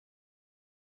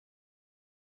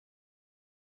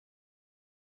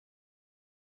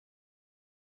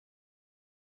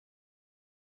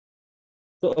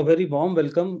So a very warm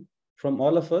welcome from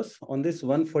all of us on this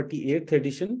 148th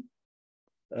edition.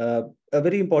 A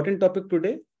very important topic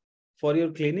today for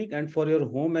your clinic and for your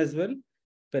home as well.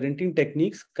 Parenting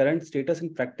techniques, current status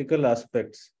and practical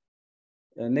aspects.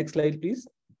 Next slide, please.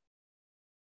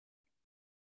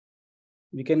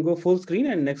 We can go full screen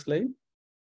and next slide.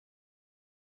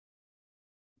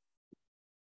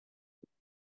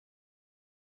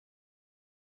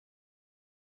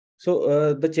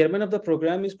 So the chairman of the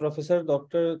program is Professor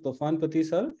Dr. Tofan Pati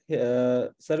sir.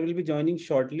 Sir will be joining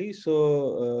shortly.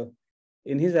 So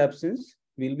in his absence,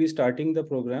 we'll be starting the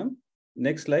program.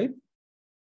 Next slide.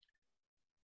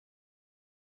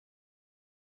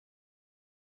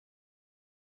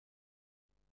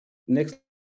 Next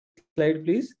slide,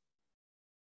 please.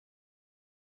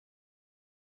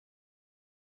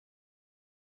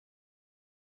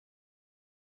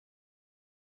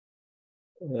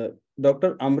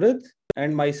 Dr. Amrit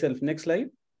and myself. Next slide.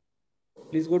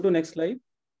 Please go to next slide.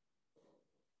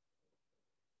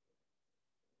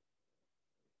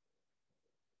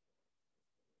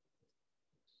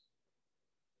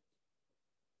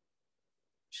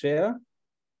 Shreya.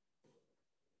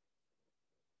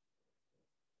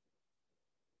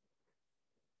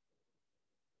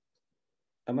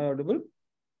 Am I audible?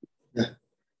 Yeah.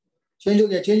 Change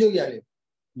ho gaya.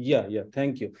 Yeah.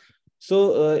 Thank you.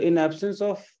 So in absence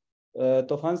of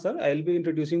Tofan sir, I'll be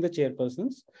introducing the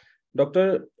chairpersons.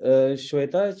 Dr.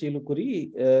 Shweta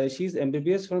Chilukuri, she's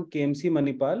MBBS from KMC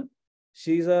Manipal.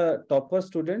 She's a topper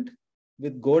student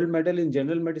with gold medal in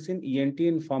general medicine, ENT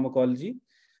and pharmacology.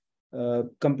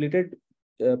 Completed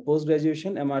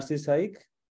post-graduation MRC Psych,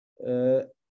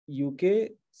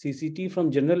 UK CCT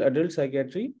from General Adult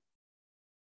Psychiatry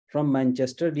from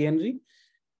Manchester DNR.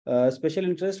 Special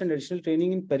interest and additional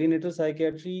training in perinatal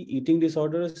psychiatry, eating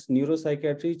disorders,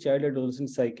 neuropsychiatry, child adolescent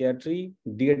psychiatry,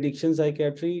 de-addiction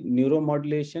psychiatry,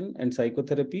 neuromodulation and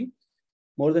psychotherapy.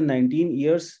 More than 19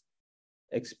 years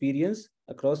experience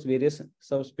across various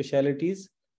subspecialties,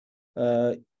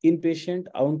 inpatient,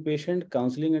 outpatient,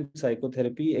 counseling and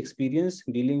psychotherapy experience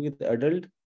dealing with adult,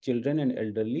 children and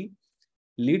elderly.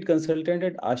 Lead consultant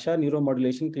at Asha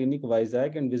Neuromodulation Clinic,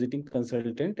 Vizag, and visiting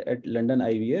consultant at London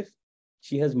IVF.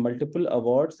 She has multiple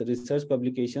awards, research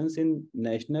publications in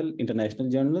national, international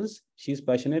journals. She is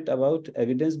passionate about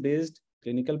evidence-based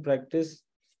clinical practice,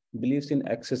 believes in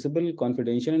accessible,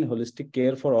 confidential, and holistic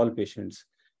care for all patients.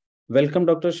 Welcome,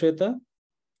 Dr. Shweta.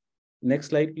 Next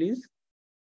slide, please.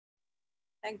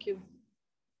 Thank you.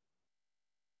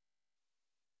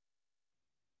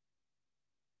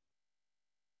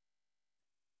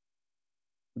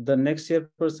 The next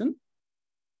chairperson.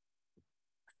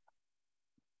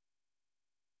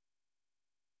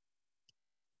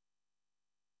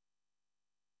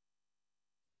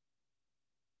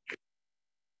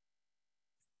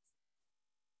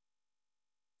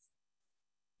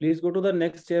 Please go to the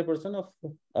next chairperson of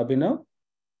Abhinav.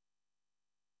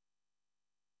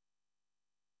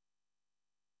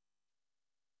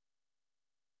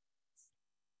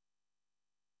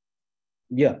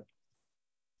 Yeah.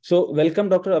 So welcome,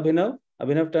 Dr. Abhinav.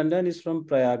 Abhinav Tandon is from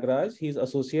Prayagraj. He is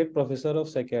Associate Professor of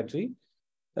Psychiatry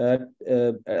at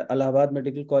Allahabad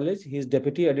Medical College. He is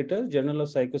Deputy Editor, Journal of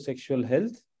Psychosexual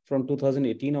Health from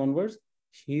 2018 onwards.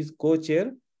 He is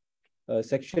co-chair,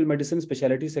 Sexual Medicine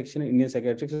Specialty Section in Indian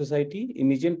Psychiatric Society,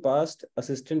 immediate past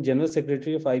Assistant General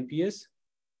Secretary of IPS,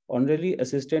 Honorary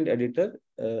Assistant Editor,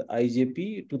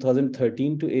 IJP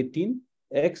 2013 to 18,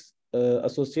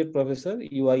 ex-Associate Professor,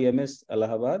 UIMS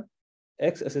Allahabad,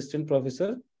 ex-Assistant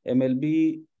Professor,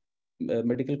 MLB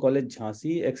Medical College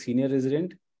Jhansi, ex-Senior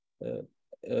Resident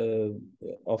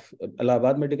of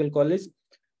Allahabad Medical College,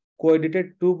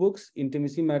 co-edited 2 books,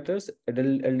 Intimacy Matters,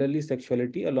 Elderly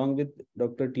Sexuality, along with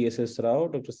Dr. T.S.S. Rao,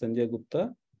 Dr. Sanjay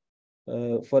Gupta,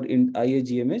 for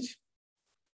IAGMH.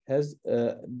 Has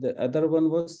the other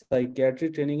one was Psychiatry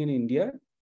Training in India,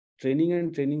 Training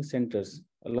and Training Centers,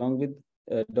 along with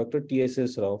Dr.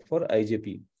 T.S.S. Rao for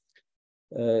IJP.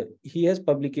 He has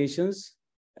publications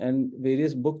and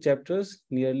various book chapters,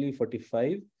 nearly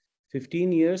 45,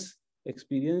 15 years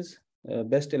experience,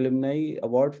 Best Alumni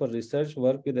Award for research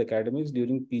work with academics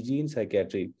during PG in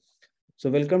psychiatry. So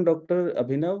welcome, Dr.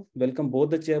 Abhinav. Welcome both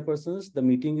the chairpersons. The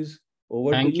meeting is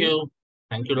over to you.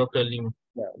 Thank you, Dr. Lim.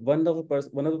 Yeah, one of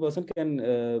the person can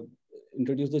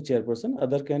introduce the chairperson,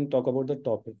 other can talk about the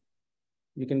topic.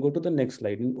 You can go to the next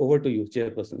slide. Over to you,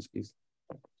 chairpersons, please.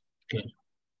 Okay.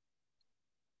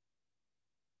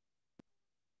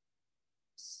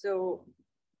 So,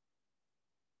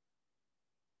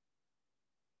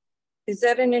 is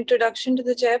there an introduction to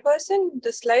the chairperson,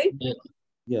 the slide?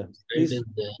 Yeah. Please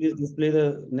display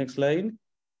the next slide.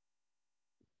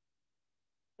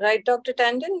 Right, Dr.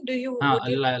 Tandon, do you? would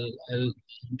you- I'll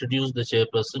introduce the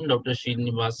chairperson, Dr.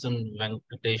 Srinivasan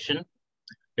Venkatesan,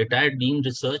 retired Dean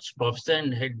Research, Professor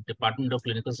and Head Department of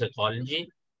Clinical Psychology,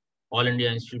 All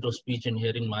India Institute of Speech and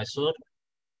Hearing, Mysore.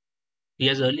 He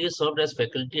has earlier served as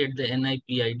faculty at the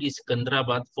NIPID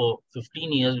Sikandrabad for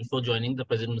 15 years before joining the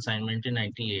present assignment in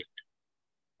 1998.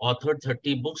 Authored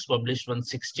 30 books, published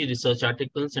 160 research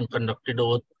articles, and conducted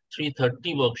over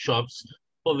 330 workshops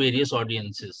for various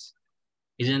audiences.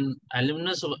 He's an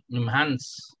alumnus of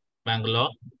NIMHANS, Bangalore,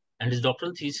 and his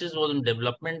doctoral thesis was on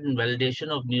development and validation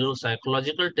of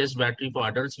neuropsychological test battery for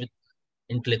adults with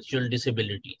intellectual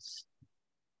disabilities.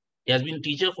 He has been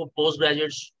teacher for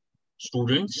postgraduate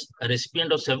students, a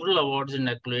recipient of several awards and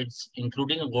accolades,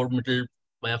 including a gold medal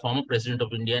by a former president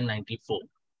of India in 1994.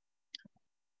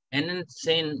 N.N.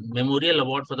 Sen Memorial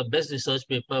Award for the Best Research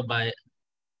Paper by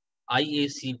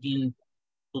IACT in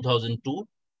 2002,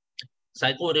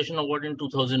 Psycho Oration Award in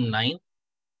 2009,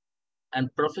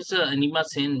 and Professor Anima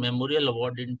Sen Memorial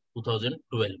Award in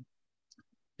 2012.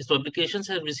 His publications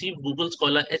have received Google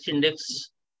Scholar H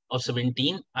Index of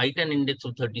 17, I10 Index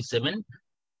of 37,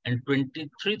 and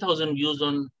 23,000 views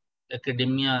on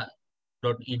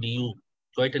academia.edu,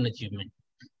 quite an achievement.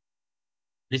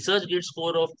 Research gate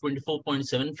score of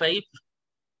 24.75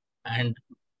 and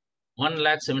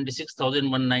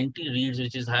 176,190 reads,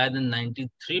 which is higher than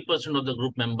 93% of the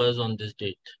group members on this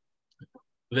date.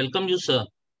 Welcome you, sir.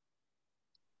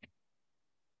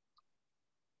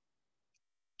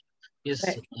 Yes,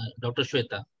 Right. Dr.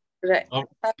 Shweta, Right.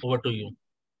 over to you.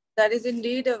 That is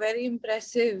indeed a very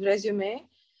impressive resume,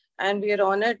 and we are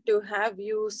honored to have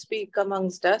you speak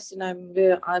amongst us. And I'm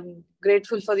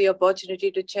grateful for the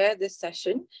opportunity to chair this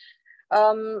session.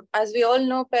 As we all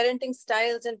know, parenting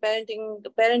styles and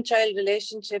parent-child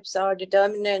relationships are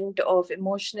determinant of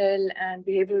emotional and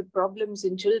behavioral problems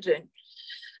in children.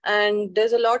 And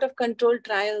there's a lot of controlled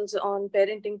trials on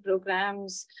parenting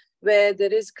programs where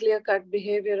there is clear-cut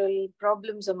behavioral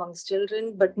problems amongst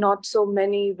children, but not so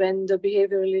many when the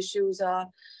behavioral issues are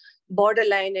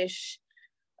borderline-ish.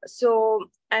 So,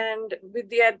 and with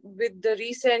the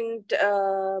recent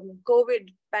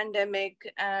COVID pandemic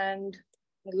and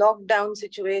lockdown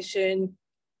situation,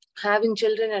 having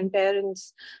children and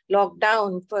parents locked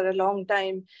down for a long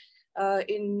time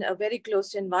in a very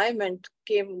close environment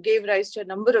gave rise to a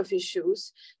number of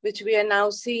issues, which we are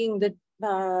now seeing the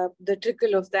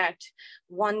trickle of that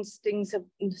once things have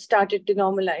started to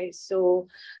normalize. So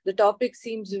the topic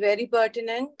seems very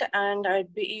pertinent, and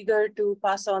I'd be eager to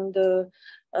pass on the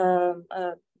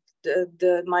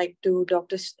mic to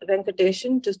Dr.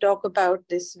 Venkatesan to talk about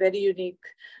this very unique,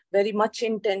 very much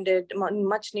intended,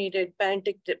 much needed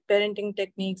parenting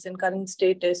techniques and current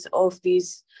status of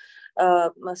these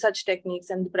such techniques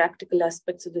and the practical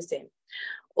aspects of the same.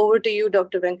 Over to you,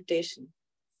 Dr. Venkatesan.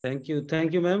 Thank you,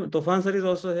 ma'am. Tufan sir is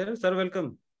also here. Sir,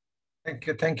 welcome.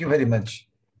 Thank you very much.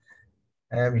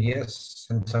 I am here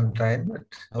since some time, but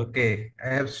okay, I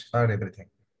have heard everything.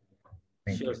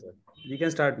 Thank you. Sir. We can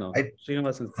start now.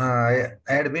 Srinivasan. I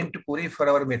had been to Puri for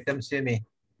our midterm semi.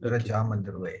 Okay. Jam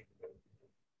underway.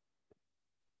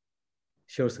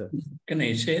 Sure, sir. Can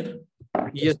I share?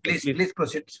 Yes, please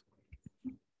proceed.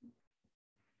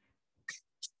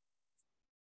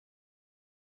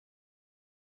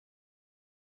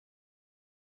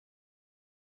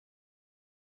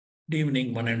 Good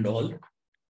evening, one and all.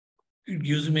 It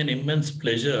gives me an immense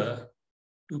pleasure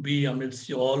to be amidst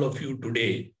all of you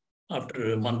today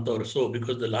after a month or so,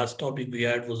 because the last topic we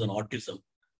had was on autism.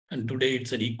 And today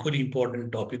it's an equally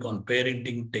important topic on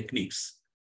parenting techniques,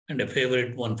 and a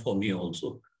favorite one for me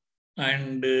also.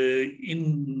 And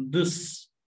in this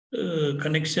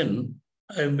connection,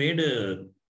 I made a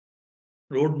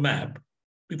roadmap.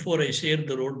 Before I share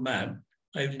the roadmap,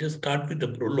 I will just start with the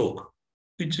prologue,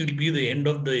 which will be the end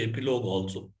of the epilogue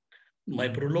also. My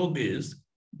prologue is,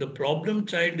 the problem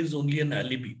child is only an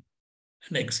alibi,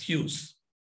 an excuse,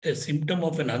 a symptom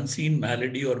of an unseen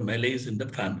malady or malaise in the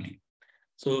family.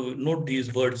 So note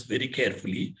these words very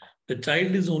carefully. The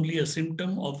child is only a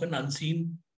symptom of an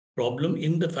unseen problem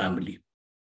in the family.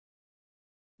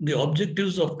 The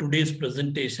objectives of today's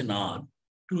presentation are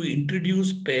to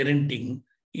introduce parenting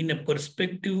in a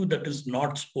perspective that is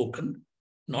not spoken,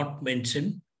 not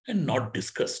mentioned, and not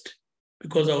discussed.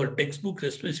 Because our textbooks,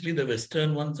 especially the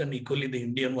Western ones and equally the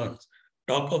Indian ones,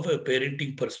 talk of a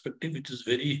parenting perspective, which is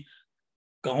very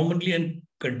commonly and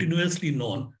continuously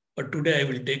known. But today I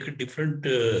will take a different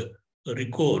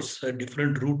recourse, a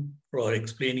different route for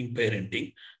explaining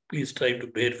parenting. Please try to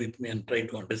bear with me and try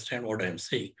to understand what I'm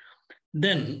saying.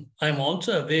 Then I'm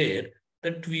also aware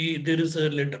that there is a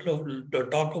little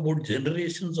of talk about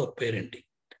generations of parenting.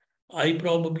 I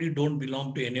probably don't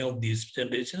belong to any of these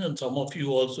generations, and some of you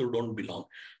also don't belong.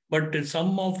 But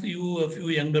some of you, a few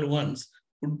younger ones,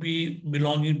 would be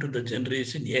belonging to the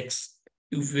generation X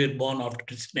if you were born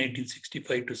after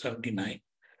 1965 to 79.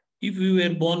 If you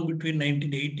were born between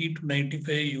 1980 to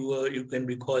 95, you can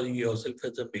be calling yourself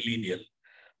as a millennial.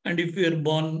 And if you were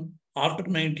born after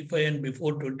 95 and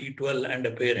before 2012 and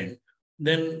a parent,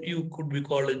 then you could be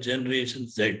called a Generation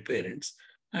Z parents.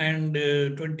 And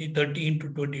 2013 to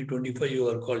 2025, you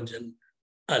are called Gen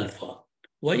Alpha.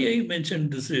 Why I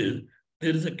mentioned this is,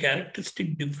 there is a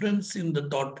characteristic difference in the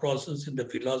thought process, in the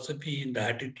philosophy, in the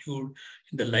attitude,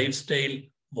 in the lifestyle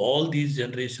of all these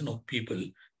generation of people,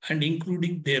 and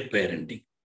including their parenting.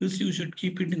 This you should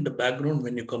keep it in the background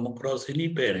when you come across any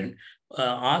parent.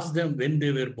 Ask them when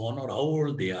they were born or how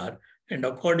old they are, and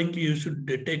accordingly you should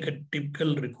take a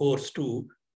typical recourse to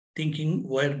thinking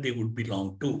where they would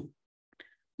belong to.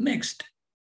 Next,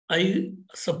 I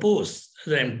suppose,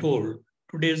 as I am told,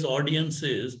 today's audience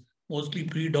is mostly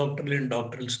pre-doctoral and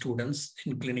doctoral students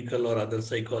in clinical or other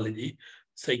psychology,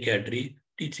 psychiatry,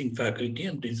 teaching faculty,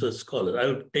 and research scholars. I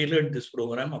have tailored this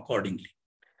program accordingly.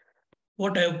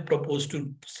 What I have proposed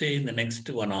to say in the next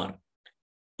 1 hour.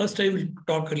 First, I will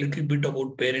talk a little bit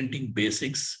about parenting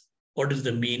basics. What is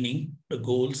the meaning, the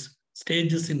goals,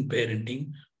 stages in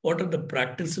parenting, what are the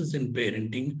practices in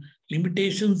parenting,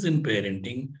 limitations in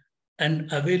parenting,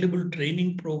 and available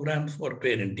training programs for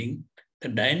parenting, the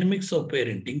dynamics of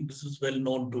parenting. This is well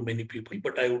known to many people,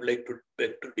 but I would like to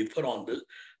beg to differ on this.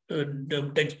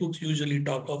 The textbooks usually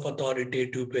talk of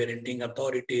authoritative parenting,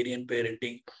 authoritarian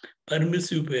parenting,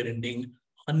 permissive parenting,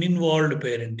 uninvolved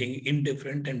parenting,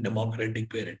 indifferent and democratic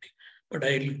parenting. But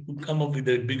I'll come up with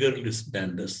a bigger list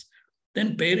than this.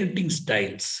 Then parenting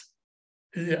styles.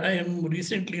 I am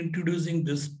recently introducing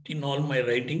this in all my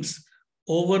writings.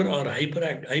 Over or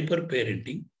hyper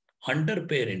parenting, under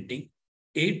parenting,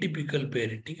 atypical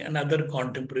parenting, and other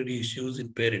contemporary issues in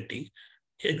parenting.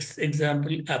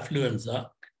 Example, affluenza,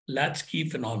 latchkey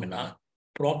phenomena,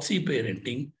 proxy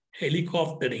parenting,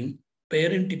 helicoptering,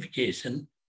 parentification,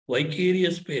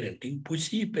 vicarious parenting,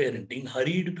 pushy parenting,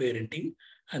 hurried parenting,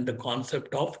 and the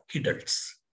concept of kidults.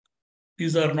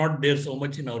 These are not there so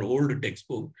much in our old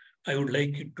textbook. I would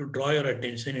like you to draw your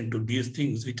attention into these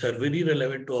things which are very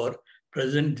relevant to our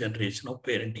present generation of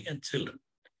parenting and children.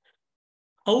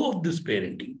 How of this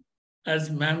parenting?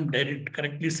 As ma'am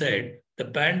correctly said, the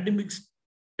pandemic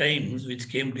times which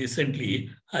came recently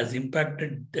has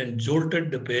impacted and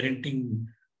jolted the parenting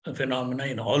phenomena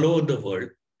in all over the world,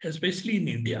 especially in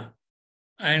India.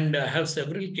 And I have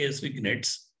several case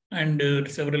vignettes and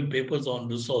several papers on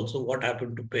this also, what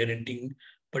happened to parenting,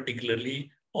 particularly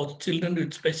of children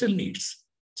with special needs,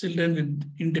 children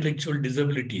with intellectual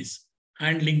disabilities,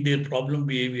 handling their problem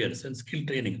behaviors and skill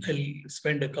training. I'll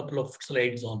spend a couple of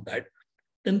slides on that.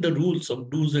 Then the rules of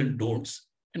do's and don'ts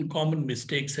and common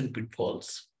mistakes and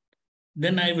pitfalls.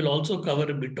 Then I will also cover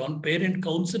a bit on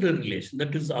parent-counselor relation.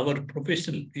 That is our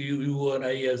professional, you or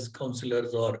I as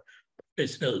counselors or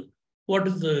professional. What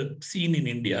is the scene in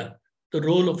India? The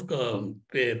role of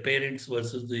parents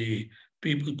versus the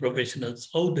people, professionals,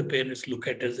 how the parents look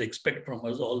at us, expect from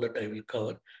us, all that I will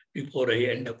cover before I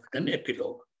end up with an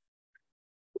epilogue.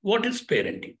 What is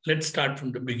parenting? Let's start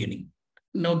from the beginning.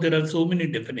 Now, there are so many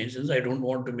definitions. I don't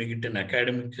want to make it an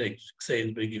academic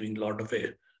exercise by giving a lot of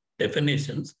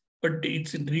definitions, but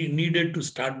it's needed to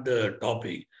start the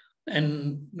topic.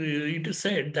 And it is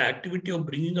said the activity of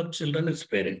bringing up children is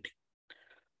parenting.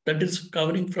 That is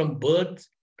covering from birth,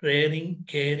 rearing,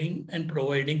 caring, and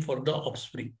providing for the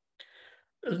offspring.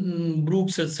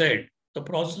 Brooks has said the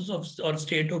process of or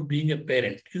state of being a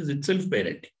parent is itself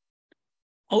parenting.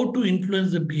 How to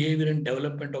influence the behavior and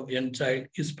development of young child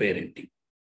is parenting.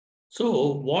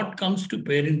 So what comes to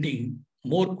parenting,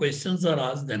 more questions are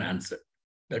asked than answered,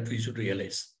 that we should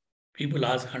realize. People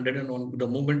ask 101, the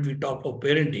moment we talk of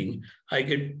parenting, I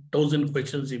get 1,000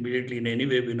 questions immediately in any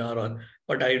webinar,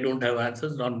 but I don't have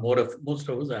answers, most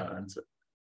of us have answers.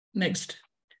 Next,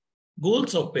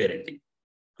 goals of parenting.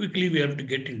 Quickly, we have to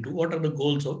get into what are the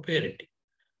goals of parenting.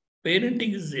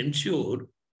 Parenting is ensure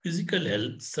physical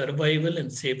health, survival,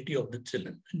 and safety of the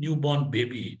children. A newborn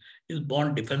baby is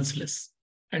born defenseless,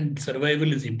 and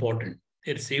survival is important.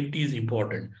 Their safety is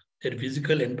important. Their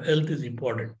physical health is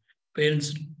important.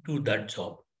 Parents do that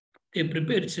job. They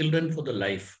prepare children for the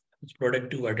life as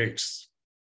productive adults.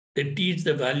 They teach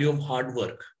the value of hard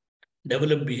work,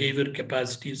 develop behavior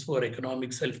capacities for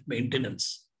economic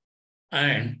self-maintenance,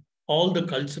 and all the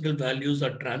cultural values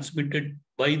are transmitted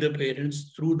by the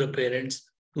parents, through the parents,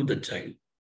 to the child.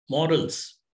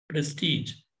 Morals,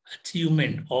 prestige,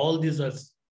 achievement, all these are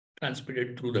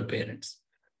transmitted through the parents.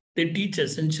 They teach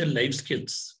essential life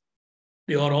skills.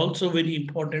 They are also very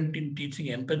important in teaching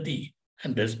empathy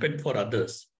and respect for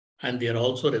others. And they are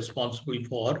also responsible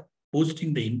for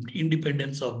boosting the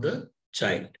independence of the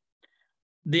child.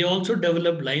 They also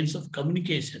develop lines of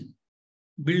communication,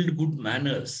 build good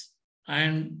manners,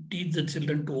 and teach the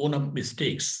children to own up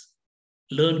mistakes,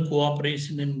 learn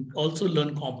cooperation, and also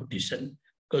learn competition,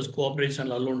 because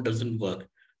cooperation alone doesn't work.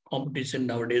 Competition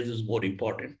nowadays is more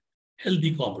important.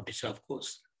 Healthy competition, of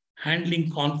course. Handling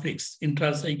conflicts,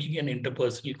 intrapsychic and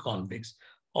interpersonal conflicts.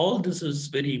 All this is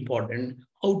very important.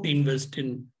 How to invest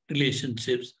in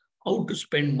relationships, how to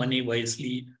spend money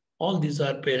wisely. All these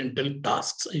are parental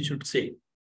tasks, I should say.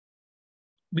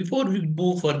 Before we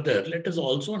move further, let us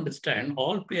also understand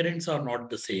all parents are not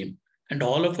the same, and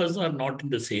all of us are not in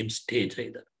the same stage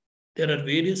either. There are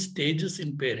various stages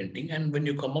in parenting, and when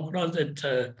you come across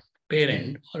a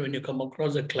parent or when you come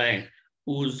across a client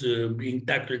who's being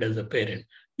tackled as a parent,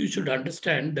 you should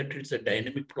understand that it's a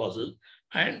dynamic process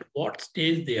and what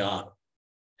stage they are.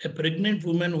 A pregnant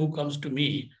woman who comes to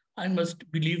me, I must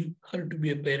believe her to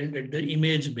be a parent at the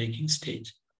image making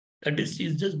stage. That is,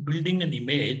 she's just building an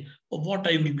image of what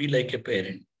I will be like a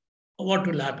parent. What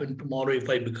will happen tomorrow if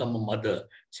I become a mother?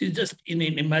 She's just in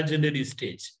an imaginary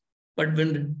stage. But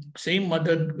when the same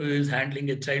mother is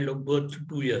handling a child of birth to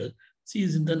 2 years, she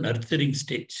is in the nurturing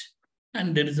stage.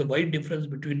 And there is a wide difference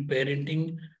between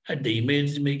parenting at the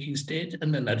image making stage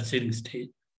and the nurturing stage.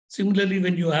 Similarly,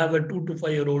 when you have a 2 to 5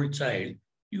 year old child,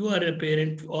 you are a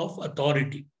parent of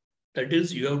authority. That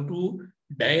is, you have to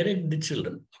direct the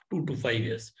children 2 to 5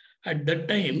 years. At that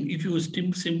time, if you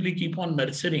simply keep on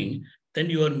nurturing, then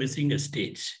you are missing a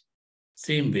stage.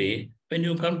 Same way, when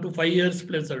you come to 5 years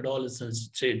plus adolescence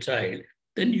child,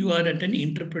 then you are at an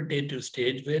interpretative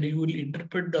stage where you will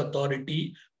interpret the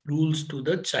authority rules to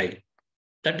the child.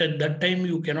 That at that time,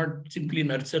 you cannot simply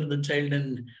nurture the child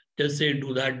and just say,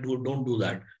 do that, don't do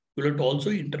that. You have to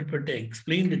also interpret and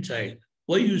explain the child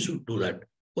why you should do that,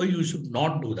 why you should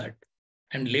not do that.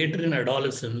 And later in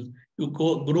adolescence, you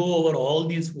grow over all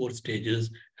these 4 stages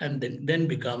and then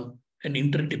become an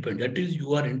interdependent. That is,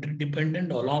 you are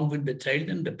interdependent along with the child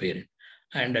and the parent.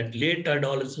 And at late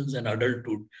adolescence and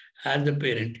adulthood, as a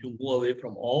parent, you move away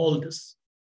from all this.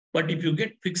 But if you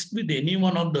get fixed with any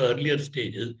one of the earlier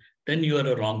stages, then you are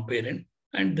a wrong parent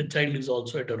and the child is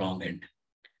also at a wrong end.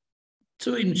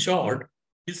 So in short,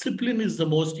 discipline is the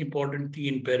most important thing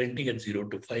in parenting at 0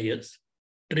 to 5 years.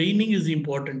 Training is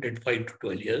important at 5 to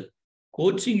 12 years.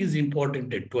 Coaching is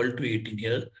important at 12 to 18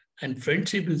 years. And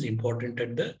friendship is important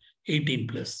at the 18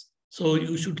 plus. So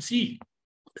you should see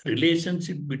the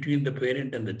relationship between the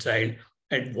parent and the child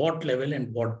at what level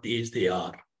and what age they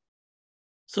are.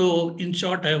 So in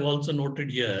short, I have also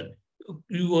noted here,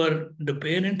 the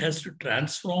parent has to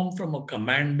transform from a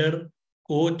commander,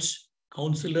 coach,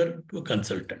 counselor to a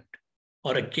consultant,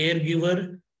 or a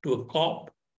caregiver to a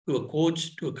cop, to a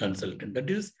coach, to a consultant. That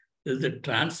is, there's the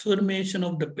transformation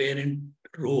of the parent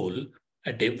role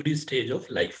at every stage of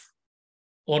life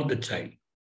for the child.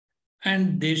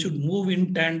 And they should move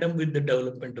in tandem with the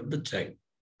development of the child.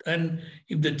 And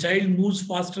if the child moves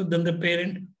faster than the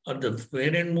parent, or the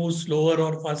parent moves slower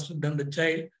or faster than the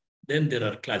child, then there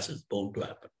are clashes bound to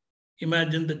happen.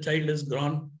 Imagine the child has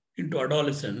gone into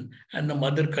adolescence and the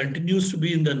mother continues to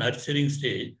be in the nurturing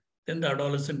stage, then the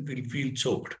adolescent will feel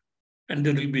choked and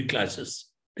there will be clashes.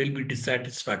 There will be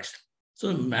dissatisfaction.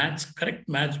 So correct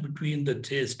match between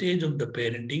the stage of the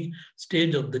parenting,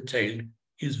 stage of the child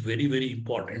is very, very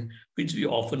important, which we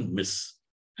often miss.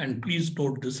 And please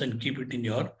note this and keep it in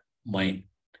your mind.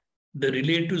 The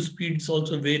relative speeds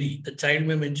also vary. The child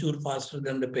may mature faster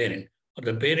than the parent, or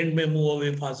the parent may move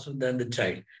away faster than the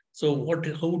child. So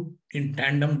how in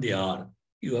tandem they are,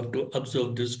 you have to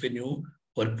observe this when you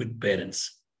work with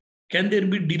parents. Can there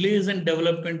be delays in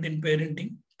development in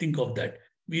parenting? Think of that.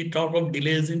 We talk of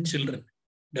delays in children.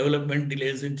 Development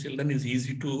delays in children is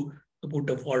easy to put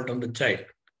a fault on the child.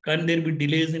 Can there be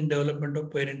delays in development of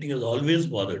parenting has always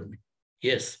bothered me.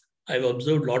 Yes, I've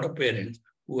observed a lot of parents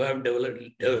who have developed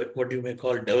what you may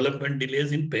call development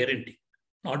delays in parenting,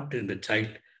 not in the child.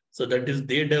 So that is,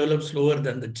 they develop slower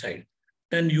than the child.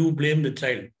 Then you blame the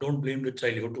child. Don't blame the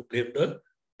child. You have to blame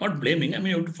not blaming,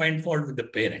 you have to find fault with the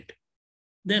parent.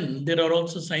 Then there are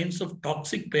also signs of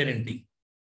toxic parenting,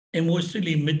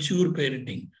 emotionally immature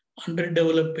parenting,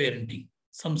 underdeveloped parenting.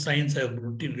 Some signs I have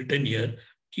written here.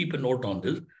 Keep a note on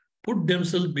this. Put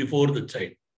themselves before the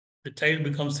child. The child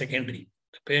becomes secondary.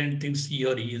 The parent thinks he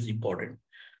or he is important.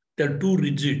 They are too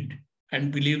rigid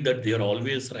and believe that they are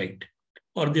always right.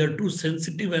 Or they are too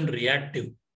sensitive and reactive,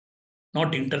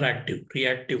 not interactive,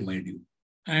 reactive, mind you.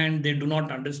 And they do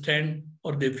not understand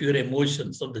or they fear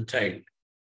emotions of the child.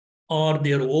 or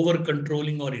they are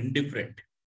over-controlling or indifferent,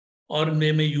 or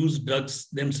they may use drugs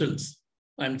themselves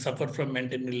and suffer from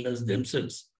mental illness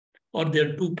themselves, or they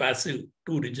are too passive,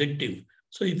 too rejective.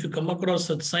 So if you come across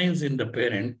such signs in the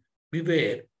parent,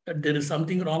 beware that there is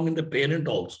something wrong in the parent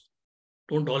also.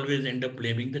 Don't always end up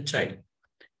blaming the child.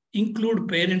 Include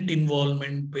parent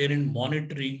involvement, parent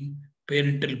monitoring,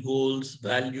 parental goals,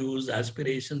 values,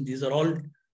 aspirations. These are all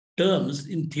terms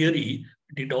in theory,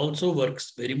 but it also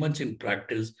works very much in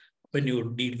practice when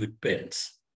you deal with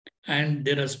parents. And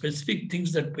there are specific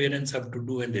things that parents have to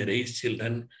do when they raise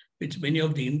children, which many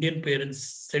of the Indian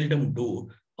parents seldom do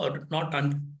or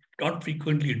not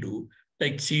frequently do,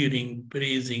 like cheering,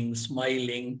 praising,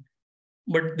 smiling,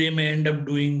 but they may end up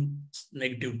doing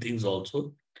negative things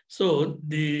also. So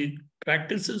the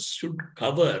practices should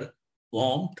cover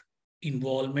warmth,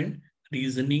 involvement,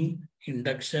 reasoning,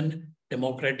 induction,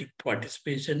 democratic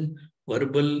participation,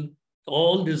 verbal,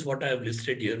 all this what I have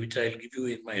listed here, which I'll give you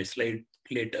in my slide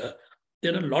later.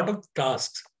 There are a lot of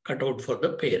tasks cut out for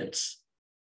the parents.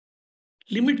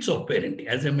 Limits of parenting.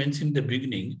 As I mentioned in the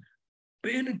beginning,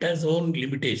 parent has own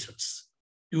limitations.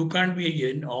 You can't be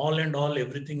in all and all,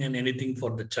 everything and anything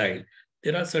for the child.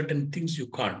 There are certain things you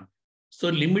can't. So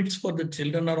limits for the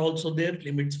children are also there.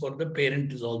 Limits for the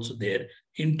parent is also there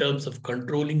in terms of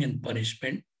controlling and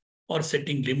punishment, or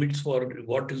setting limits for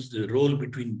what is the role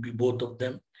between both of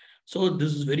them. So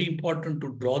this is very important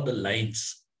to draw the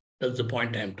lines. That's the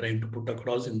point I'm trying to put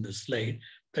across in this slide,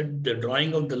 that the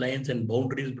drawing of the lines and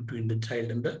boundaries between the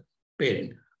child and the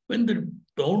parent. When the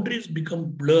boundaries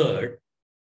become blurred,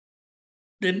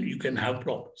 then you can have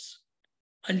problems.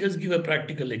 I'll just give a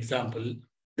practical example.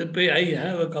 I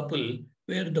have a couple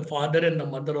where the father and the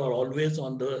mother are always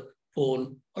on the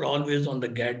phone or always on the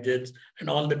gadgets, and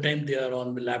all the time they are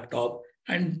on the laptop,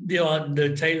 and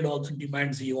the child also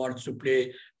demands he wants to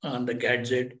play on the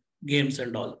gadget, games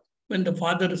and all. When the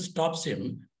father stops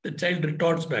him, the child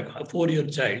retorts back, a 4-year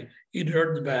child, he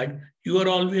retorts back, you are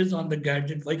always on the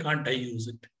gadget, why can't I use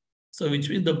it? So which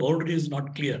means the boundary is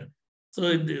not clear. So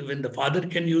when the father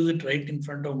can use it right in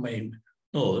front of my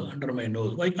nose, under my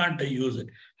nose, why can't I use it?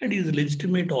 And he is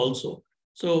legitimate also.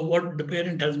 So what the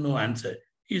parent has no answer.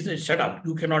 He says, shut up,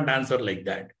 you cannot answer like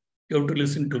that. You have to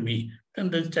listen to me. Then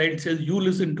the child says, you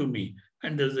listen to me.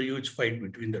 And there's a huge fight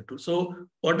between the two. So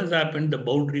what has happened? The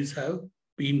boundaries have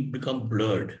become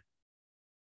blurred.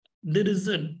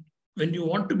 When you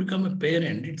want to become a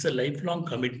parent, it's a lifelong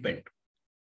commitment.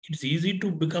 It's easy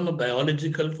to become a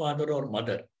biological father or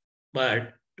mother,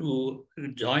 but to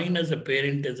join as a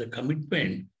parent as a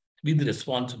commitment with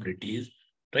responsibilities,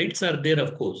 rights are there,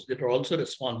 of course. There are also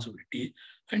responsibilities,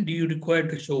 and you require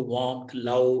to show warmth,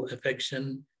 love,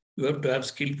 affection. You have to have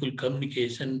skillful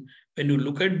communication. When you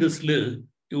look at this list,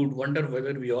 you would wonder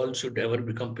whether we all should ever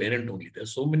become parent only.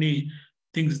 There's so many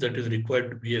things that is required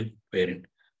to be a parent.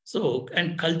 So,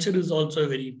 and culture is also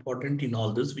very important in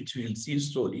all this, which we will see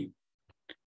slowly.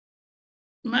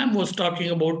 Ma'am was talking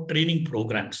about training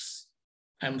programs.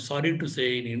 I'm sorry to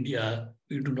say in India,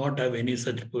 we do not have any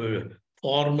such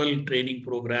formal training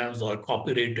programs or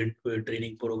copyrighted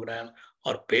training programs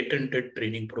or patented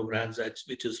training programs,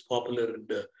 which is popular in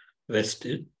the West.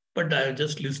 But I have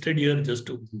just listed here just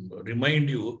to remind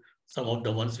you some of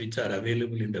the ones which are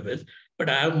available in the West. But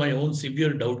I have my own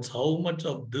severe doubts how much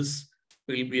of this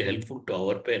will be helpful to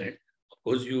our parent. Of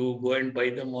course, you go and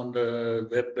buy them on the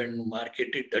web and market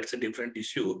it, that's a different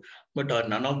issue. But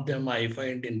none of them I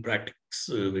find in practice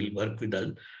will work with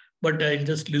us. But I'll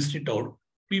just list it out.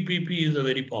 PPP is a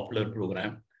very popular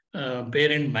program.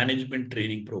 Parent Management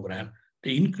Training Program.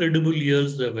 The Incredible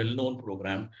Years, a well-known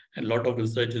program, and a lot of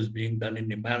research is being done in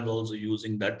NIMHANS also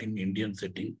using that in Indian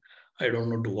setting. I don't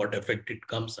know to what effect it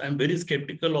comes. I'm very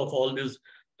skeptical of all this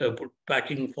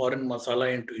packing foreign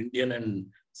masala into Indian and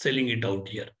selling it out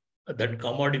here. That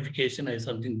commodification is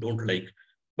something don't like.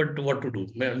 But what to do?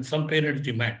 Some parents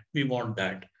demand, we want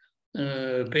that.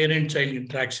 Parent-child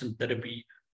interaction therapy,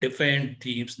 defiant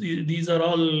themes. These are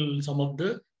all some of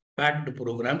the packed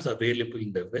programs available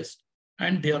in the West.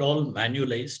 And they are all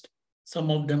manualized. Some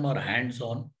of them are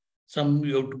hands-on. Some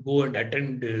you have to go and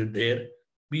attend there,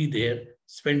 be there,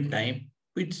 spend time,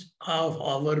 which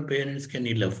our parents can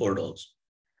ill afford also.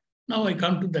 Now I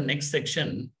come to the next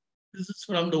section. This is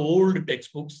from the old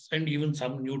textbooks and even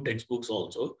some new textbooks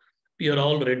also. We have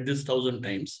all read this 1,000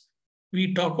 times.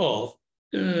 We talk of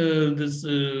this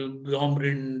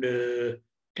Blomrind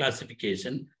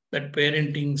classification, that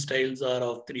parenting styles are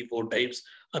of 3-4 types: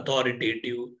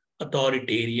 authoritative,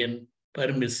 authoritarian,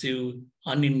 permissive,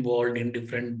 uninvolved,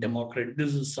 indifferent, democratic.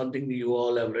 This is something you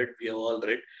all have read, we have all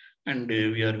read, and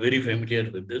we are very familiar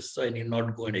with this, so I need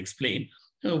not go and explain.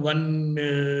 One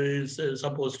is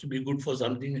supposed to be good for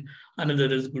something,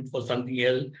 another is good for something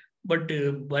else. But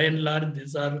by and large,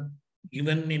 these are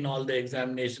given in all the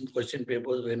examination question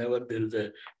papers. Whenever there is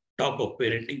a talk of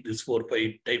parenting, these 4 or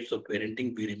 5 types of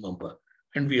parenting we remember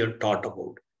and we are taught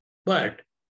about. But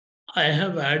I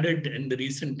have added in the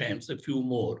recent times a few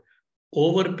more: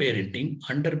 over-parenting,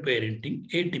 under-parenting,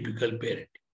 atypical parenting.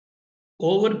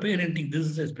 Over-parenting, this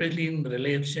is especially in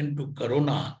relation to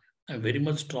Corona. I'm very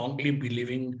much strongly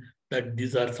believing that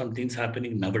these are some things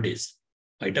happening nowadays.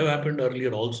 Might have happened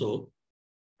earlier also.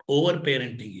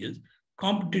 Over-parenting is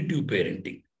competitive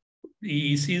parenting.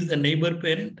 He sees the neighbor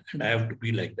parent and I have to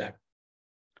be like that.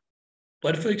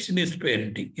 Perfectionist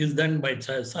parenting is done by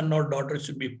son or daughter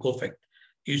should be perfect.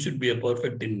 He should be a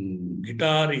perfect in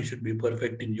guitar, he should be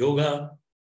perfect in yoga,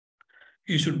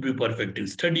 he should be perfect in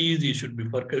studies, he should be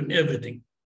perfect in everything.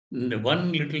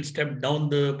 One little step down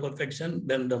the perfection,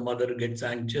 then the mother gets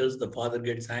anxious, the father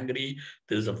gets angry,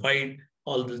 there's a fight,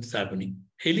 all this is happening.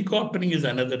 Helicoptering is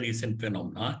another recent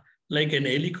phenomenon. Like an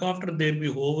helicopter, they'll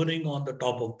be hovering on the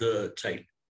top of the child.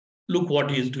 Look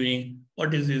what he is doing.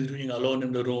 What is he doing alone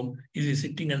in the room? Is he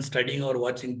sitting and studying or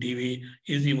watching TV?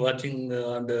 Is he watching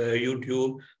on the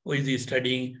YouTube? Or is he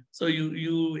studying? So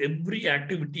every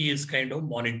activity is kind of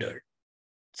monitored.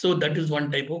 So that is one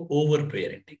type of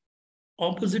over-parenting.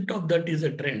 Opposite of that is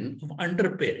a trend of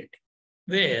under-parenting,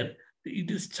 where it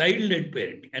is child-led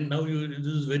parenting. And now this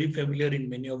is very familiar in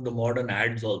many of the modern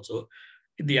ads also.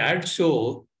 The ads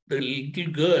show the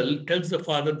little girl tells the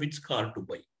father which car to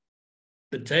buy.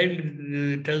 The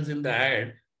child tells in the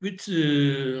ad which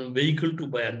vehicle to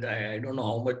buy. And I don't know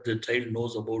how much the child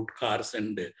knows about cars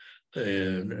and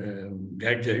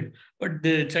gadget, but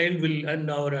the child will, and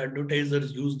our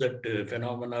advertisers use that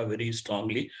phenomena very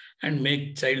strongly and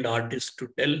make child artists to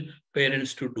tell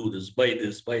parents to do this, buy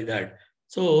that.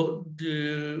 So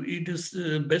it is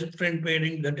best friend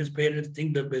parenting. That is, parents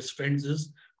think the best friends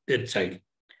is their child.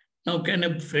 Now, can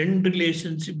a friend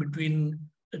relationship between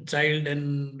a child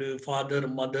and father,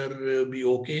 mother be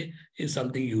okay? Is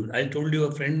something I told you,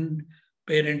 a friend,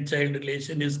 parent, child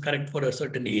relation is correct for a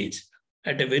certain age.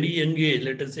 At a very young age,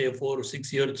 let us say a 4 or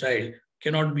 6 year child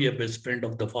cannot be a best friend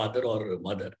of the father or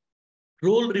mother.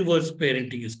 Role reverse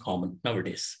parenting is common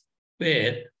nowadays,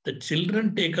 where the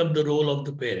children take up the role of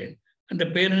the parent and the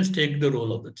parents take the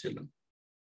role of the children.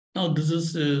 Now, this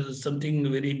is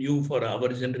something very new for our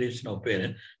generation of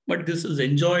parents, but this is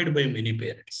enjoyed by many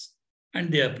parents. And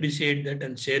they appreciate that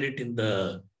and share it in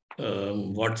the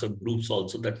WhatsApp groups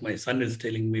also, that my son is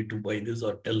telling me to buy this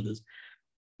or tell this.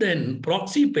 Then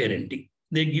proxy parenting,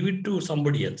 they give it to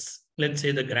somebody else. Let's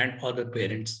say the grandfather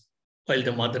parents, while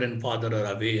the mother and father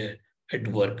are away at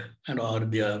work or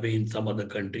they are away in some other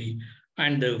country.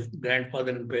 And the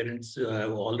grandfather and parents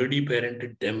have already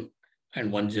parented them and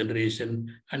one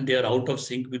generation, and they are out of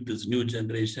sync with this new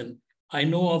generation. I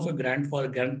know of a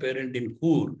grandparent in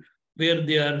Kur, where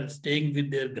they are staying with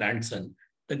their grandson.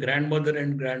 The grandmother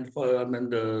and grandfather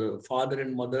and the father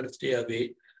and mother stay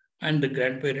away, and the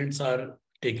grandparents are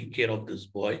taking care of this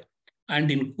boy.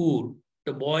 And in Kur,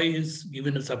 the boy is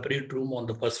given a separate room on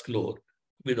the first floor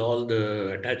with all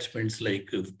the attachments like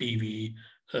TV,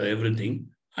 everything.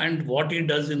 And what he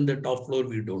does in the top floor,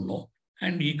 we don't know.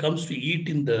 And he comes to eat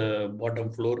in the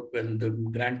bottom floor when the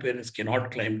grandparents cannot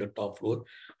climb the top floor.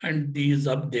 And he is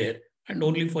up there. And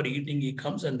only for eating, he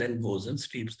comes and then goes and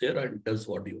sleeps there and does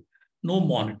what you. No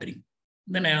monitoring.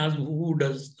 Then I ask, who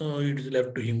does? It is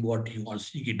left to him what he wants.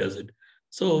 He does it.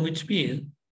 So, which means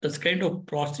this kind of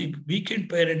weekend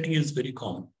parenting is very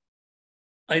common.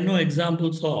 I know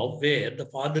examples of where the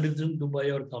father is in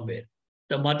Dubai or somewhere.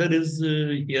 The mother is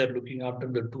here looking after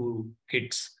the 2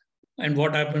 kids. And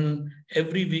what happened?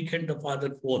 Every weekend, the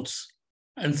father phones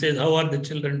and says, how are the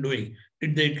children doing?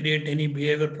 Did they create any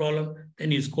behavior problem?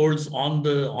 Then he scolds on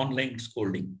the online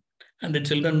scolding. And the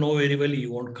children know very well he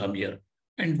won't come here.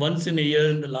 And once in a year,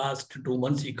 in the last 2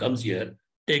 months, he comes here,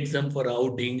 takes them for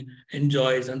outing,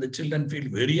 enjoys, and the children feel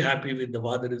very happy when the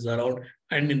father is around.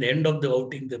 And in the end of the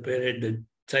outing, the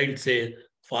child says,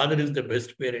 father is the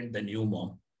best parent than you,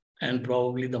 mom. And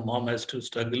probably the mom has to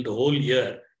struggle the whole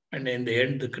year. And in the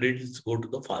end, the credits go to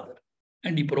the father.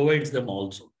 And he provides them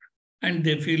also. And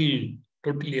they feel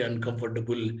totally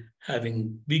uncomfortable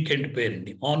having weekend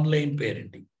parenting, online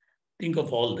parenting. Think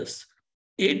of all this.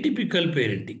 Atypical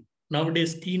parenting.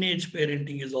 Nowadays, teenage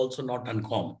parenting is also not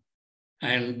uncommon.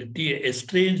 And the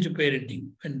estranged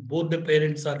parenting, when both the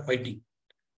parents are fighting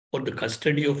for the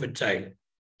custody of a child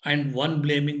and one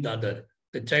blaming the other.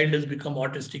 The child has become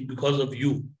autistic because of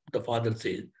you, the father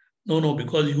says. No,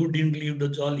 because you didn't leave the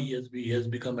jolly, he has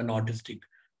become an autistic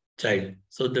child.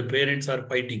 So the parents are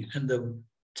fighting and the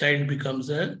child becomes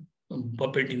a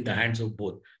puppet in the hands of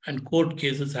both. And court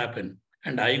cases happen.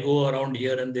 And I go around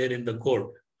here and there in the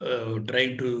court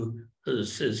trying to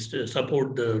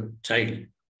support the child.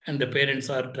 And the parents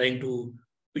are trying to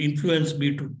influence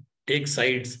me to take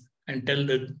sides and tell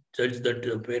the judge that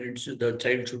the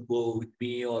child should go with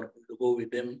me or go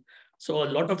with them. So a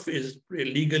lot of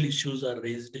legal issues are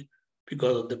raised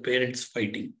because of the parents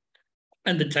fighting.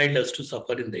 And the child has to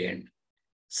suffer in the end.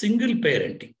 Single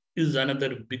parenting is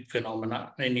another big phenomenon.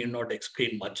 I need not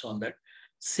explain much on that.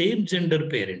 Same gender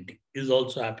parenting is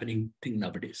also happening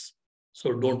nowadays.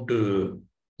 So don't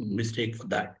mistake for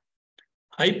that.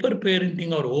 Hyper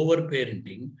parenting or over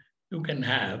parenting, you can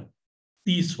have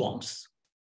these forms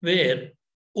where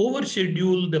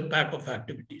overschedule the pack of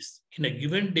activities. In a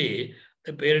given day,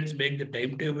 the parents make the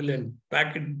timetable and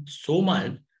pack it so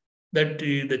much that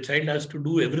the child has to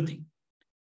do everything.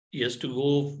 He has to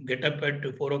go get up at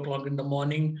 4 o'clock in the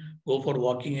morning, go for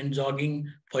walking and jogging.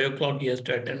 5 o'clock he has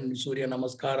to attend Surya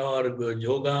Namaskara or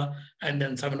yoga. And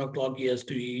then 7 o'clock he has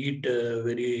to eat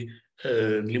very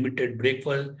limited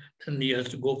breakfast. Then he has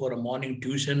to go for a morning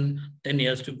tuition. Then he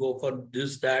has to go for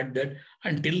this, that.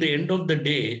 Until the end of the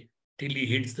day, till he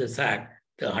hits the sack,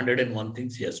 the 101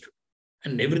 things he has to.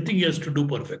 And everything he has to do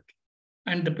perfect.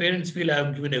 And the parents feel I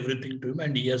have given everything to him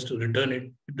and he has to return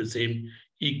it with the same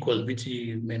equal, which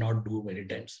he may not do many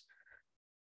times.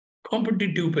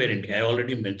 Competitive parenting, I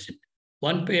already mentioned.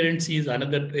 One parent sees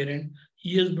another parent.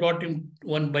 He has brought him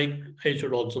one bike. I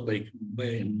should also buy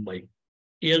him bike.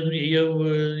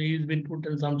 He's been put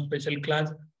in some special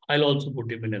class. I'll also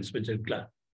put him in a special class.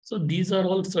 So these are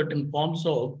all certain forms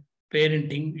of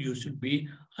parenting. You should be,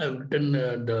 I've written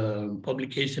the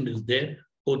publication is there.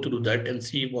 Go through that and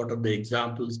see what are the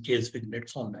examples, case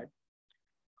vignettes on that.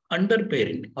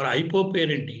 Underparenting or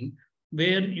hypo-parenting,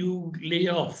 where you lay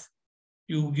off,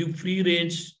 you give free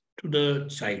range to the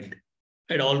child.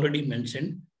 I had already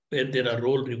mentioned where there are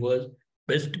role reverse,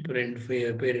 best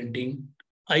parenting,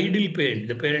 ideal parent.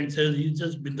 The parent says, he's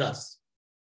just bindas.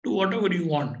 Do whatever you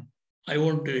want. I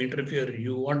won't interfere.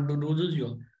 You want to do this?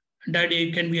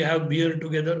 Daddy, can we have beer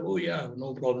together? Oh yeah,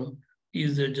 no problem.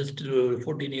 He's just a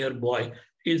 14-year boy.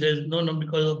 He says, no,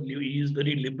 because of you, he is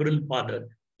very liberal father.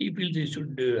 He feels he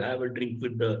should have a drink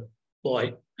with the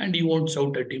boy and he won't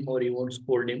shout at him or he won't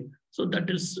scold him. So that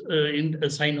is in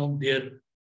a sign of their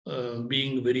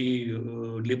being very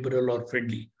liberal or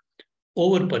friendly.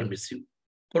 Over permissive.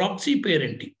 Proxy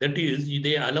parenting, that is,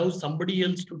 they allow somebody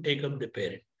else to take up the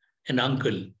parent, an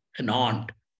uncle, an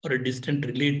aunt, or a distant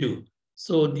relative.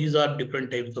 So these are different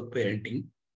types of parenting.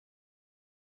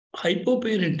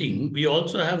 Hypo-parenting, we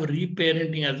also have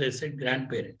reparenting, as I said,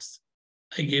 grandparents.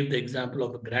 I gave the example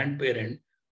of a grandparent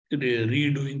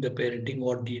redoing the parenting,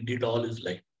 what he did all his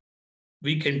life.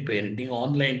 Weekend parenting,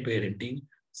 online parenting,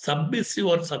 submissive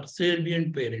or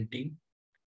subservient parenting,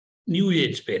 new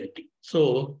age parenting.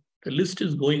 So the list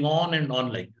is going on and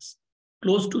on like this.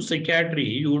 Close to psychiatry,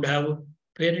 you would have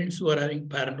parents who are having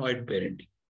paranoid parenting.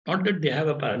 Not that they have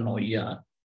a paranoia,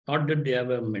 not that they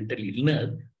have a mental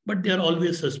illness, but they are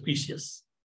always suspicious.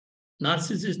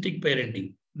 Narcissistic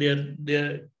parenting,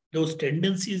 they're those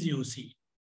tendencies you see.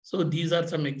 So these are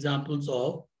some examples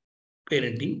of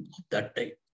parenting of that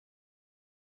type.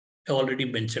 I already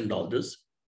mentioned all this.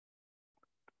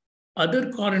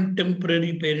 Other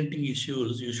contemporary parenting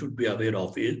issues you should be aware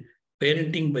of is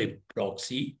parenting by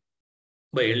proxy,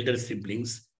 by elder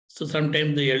siblings. So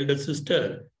sometimes the elder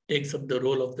sister takes up the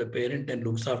role of the parent and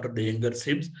looks after the younger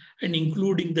siblings, and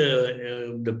including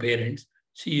the parents,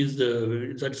 she is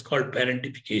that's called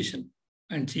parentification,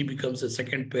 and she becomes a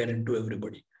second parent to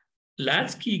everybody.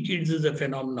 Latchkey kids is a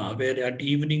phenomenon where at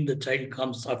evening the child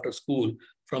comes after school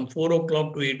from 4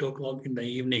 o'clock to 8 o'clock in the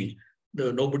evening.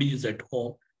 Nobody is at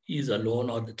home. He is alone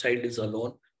or the child is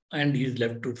alone and he is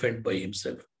left to fend by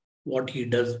himself. What he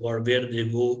does, or where they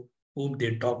go, whom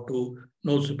they talk to,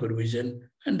 no supervision.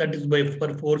 And that is by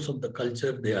force of the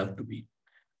culture they have to be.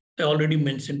 I already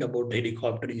mentioned about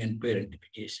helicoptering and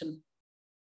parentification.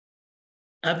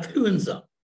 Affluenza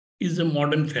is a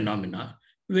modern phenomena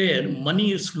where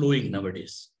money is flowing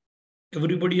nowadays.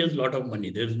 Everybody has a lot of money.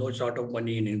 There is no short of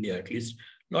money in India, at least.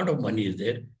 A lot of money is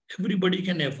there. Everybody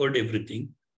can afford everything.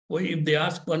 Well, if they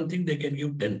ask one thing, they can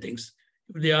give 10 things.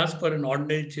 If they ask for an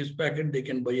ordinary chips packet, they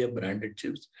can buy a branded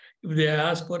chips. If they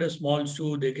ask for a small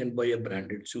shoe, they can buy a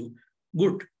branded shoe.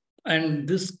 Good. And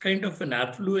this kind of an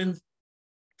affluence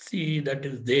that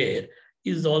is there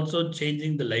is also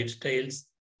changing the lifestyles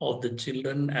of the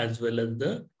children as well as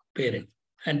the parents.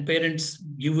 And parents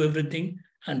give everything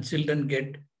and children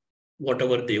get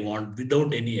whatever they want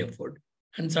without any effort.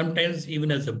 And sometimes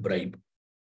even as a bribe.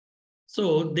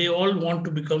 So they all want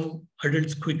to become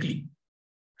adults quickly.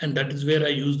 And that is where I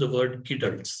use the word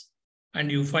kidults. And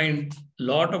you find a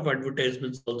lot of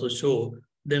advertisements also show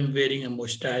them wearing a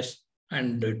mustache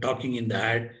and talking in the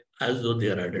ad as though they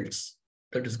are adults.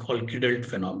 That is called kidult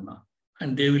phenomena.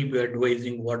 And they will be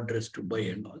advising what dress to buy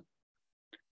and all.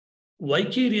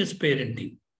 Vicarious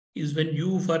parenting is when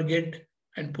you forget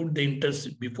and put the interests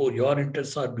before your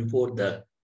interests or before the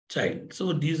child.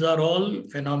 So these are all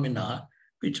phenomena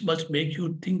which must make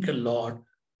you think a lot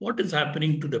what is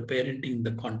happening to the parenting in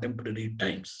the contemporary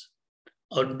times.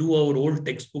 Or do our old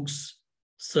textbooks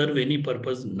serve any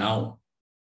purpose now?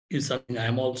 Is something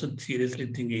I'm also seriously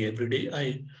thinking every day.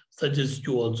 I suggest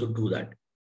you also do that.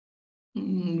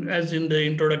 As in the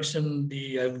introduction,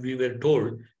 we were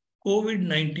told,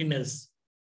 COVID-19 has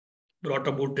brought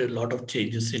about a lot of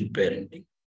changes in parenting,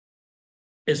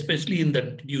 especially in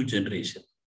the new generation.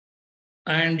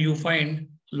 And you find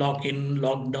lock-in,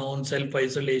 lockdown,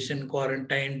 self-isolation,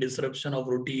 quarantine, disruption of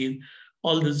routine,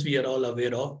 all this we are all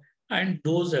aware of. And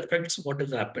those affects what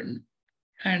has happened.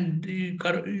 And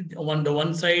on the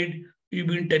one side, we've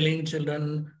been telling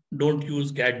children, don't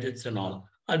use gadgets and all.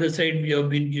 Other side, we have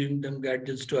been giving them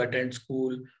gadgets to attend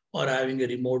school or having a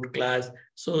remote class.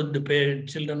 So the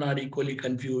children are equally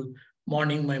confused.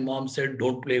 Morning, my mom said,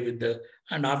 don't play with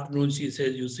and afternoon, she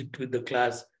says, you sit with the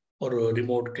class or a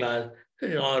remote class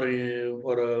or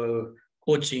for a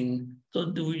coaching.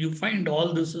 So you find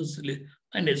all this is,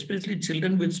 and especially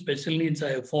children with special needs, I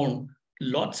have found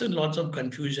lots and lots of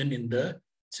confusion in the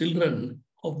children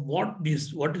of what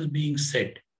is being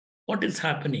said, what is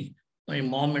happening. My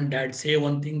mom and dad say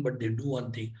one thing, but they do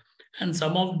one thing. And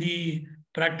some of the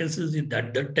practices at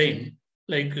that time,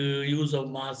 like use of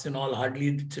masks and all,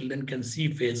 hardly the children can see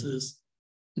faces.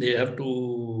 They have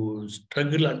to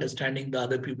struggle understanding the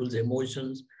other people's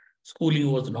emotions.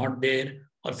 Schooling was not there,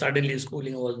 or suddenly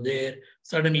schooling was there.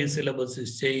 Suddenly syllabus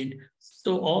is changed.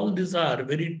 So all these are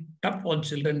very tough on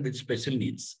children with special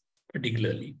needs,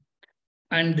 particularly.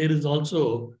 And there is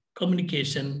also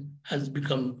communication has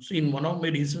become, so in one of my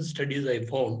recent studies, I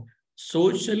found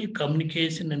social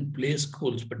communication and play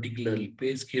schools, particularly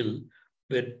play skill,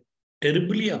 were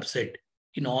terribly upset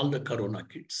in all the Corona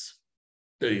kids.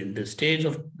 In the stage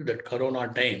of that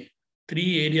Corona time,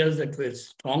 3 areas that were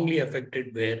strongly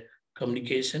affected were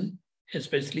communication,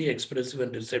 especially expressive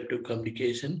and receptive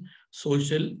communication,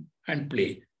 social and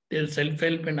play. Their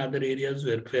self-help and other areas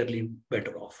were fairly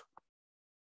better off.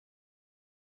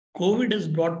 COVID has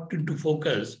brought into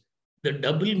focus the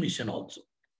double mission also.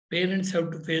 Parents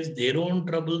have to face their own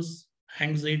troubles,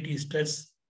 anxiety,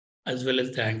 stress, as well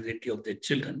as the anxiety of their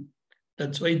children.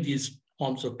 That's why these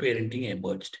forms of parenting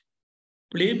emerged.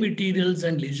 Play materials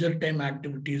and leisure time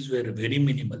activities were very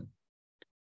minimal.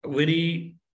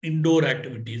 Very indoor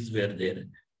activities were there.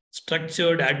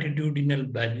 Structured attitudinal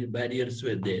barriers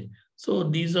were there. So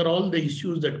these are all the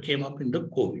issues that came up in the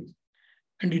COVID.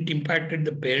 And it impacted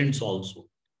the parents also.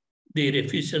 Their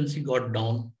efficiency got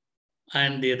down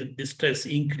and their distress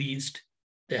increased.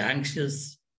 They're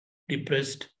anxious,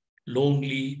 depressed,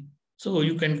 lonely. So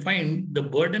you can find the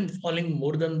burden falling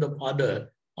more than the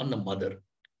father on the mother.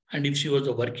 And if she was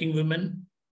a working woman,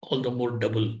 all the more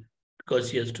double, because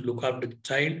she has to look after the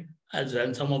child,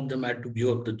 and some of them had to give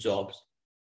up the jobs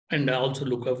and also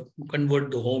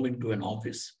convert the home into an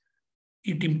office.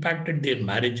 It impacted their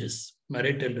marriages,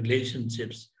 marital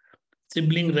relationships.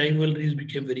 Sibling rivalries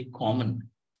became very common,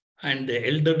 and the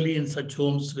elderly in such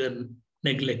homes were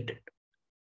neglected.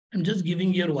 I'm just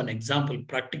giving here one example,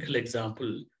 practical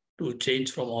example, to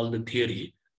change from all the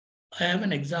theory. I have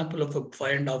an example of a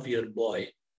 5.5-year boy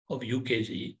of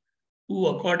UKG who,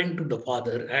 according to the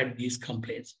father, had these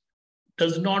complaints.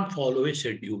 Does not follow a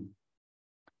schedule,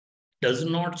 does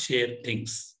not share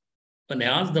things. When I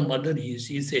ask the mother,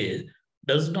 she says,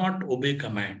 does not obey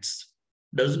commands,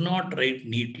 does not write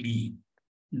neatly,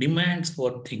 demands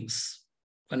for things.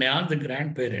 When I asked the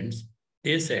grandparents,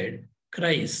 they said,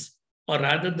 cries, or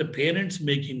rather the parents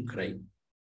make him cry.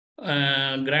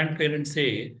 Grandparents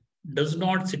say, does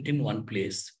not sit in one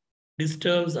place,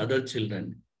 disturbs other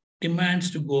children, demands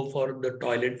to go for the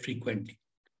toilet frequently.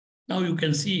 Now you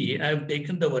can see I have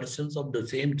taken the versions of the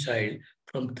same child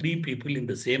from 3 people in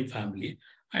the same family,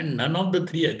 and none of the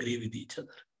 3 agree with each other.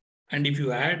 And if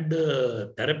you add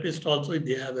the therapist also,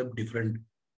 they have different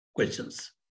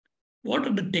questions. What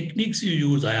are the techniques you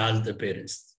use? I asked the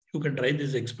parents. You can try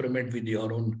this experiment with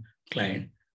your own client.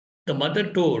 The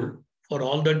mother told, for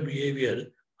all that behavior,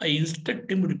 I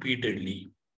instruct him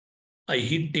repeatedly. I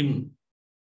hit him.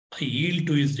 I yield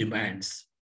to his demands.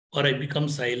 Or I become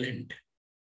silent.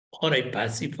 Or I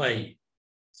pacify,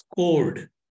 scold,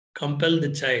 compel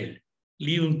the child,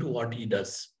 leave him to what he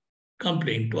does.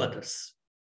 complain to others.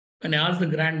 When I asked the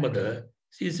grandmother,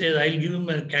 she says, I'll give him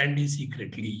a candy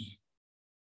secretly,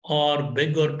 or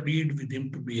beg or plead with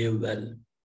him to behave well.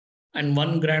 And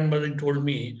one grandmother told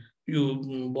me,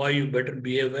 you better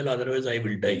behave well, otherwise I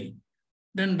will die.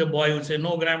 Then the boy would say,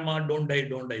 no, grandma, don't die,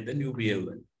 then you behave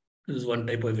well. This is one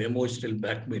type of emotional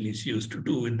blackmailing she used to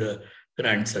do with the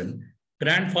grandson.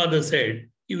 Grandfather said,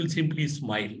 he will simply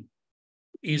smile.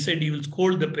 He said he will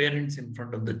scold the parents in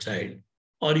front of the child,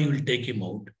 or he will take him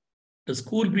out. The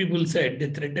school people said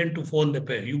they threatened to phone the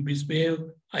parents. You misbehave,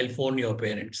 I'll phone your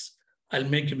parents. I'll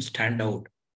make him stand out,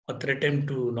 or threaten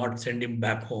to not send him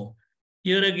back home.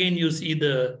 Here again, you see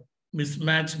the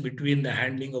mismatch between the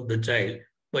handling of the child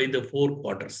by the 4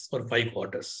 quarters or 5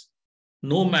 quarters.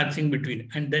 No matching between,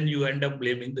 and then you end up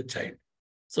blaming the child.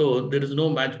 So there is no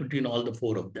match between all the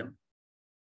 4 of them.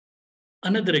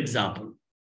 Another example.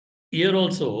 Here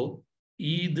also,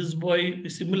 this boy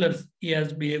is similar. He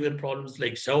has behavior problems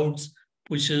like shouts,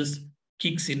 pushes,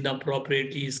 kicks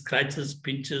inappropriately, scratches,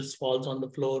 pinches, falls on the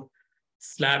floor,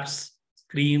 slaps,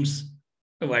 screams.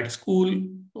 At school,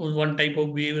 one type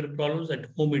of behavior problems. At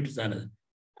home, it is another.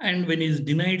 And when he is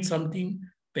denied something,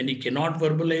 when he cannot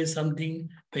verbalize something,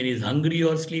 when he is hungry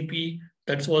or sleepy,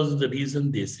 that was the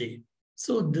reason they say.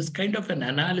 So this kind of an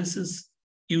analysis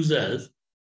gives us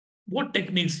what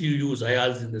techniques you use. I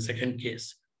asked in the second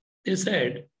case. They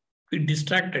said, we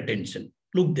distract attention.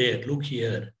 Look there, look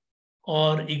here,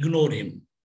 or ignore him,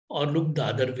 or look the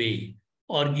other way,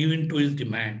 or give in to his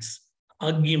demands,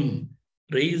 hug him,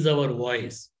 raise our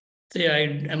voice, say,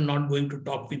 I am not going to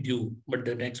talk with you, but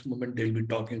the next moment they'll be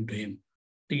talking to him.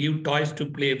 They give toys to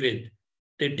play with,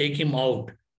 they take him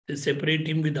out, they separate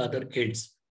him with other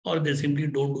kids, or they simply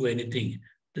don't do anything.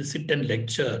 They sit and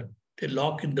lecture, they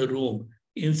lock in the room,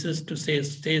 insist to say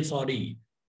sorry,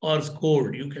 or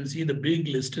scold. You can see the big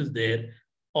list is there.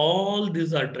 All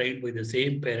these are tried by the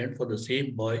same parent for the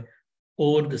same boy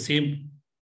over the same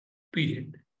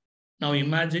period. Now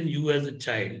imagine you as a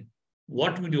child.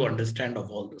 What will you understand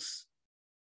of all this?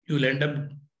 You will end up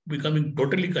becoming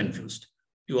totally confused.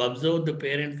 You observe the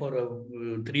parent for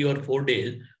 3 or 4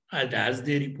 days, and as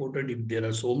they reported, if there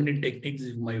are so many techniques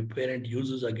if my parent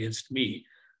uses against me,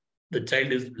 the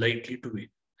child is likely to be.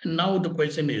 And now the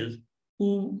question is,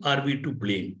 who are we to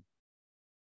blame?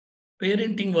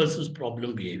 Parenting versus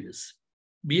problem behaviors.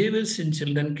 Behaviors in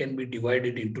children can be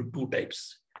divided into 2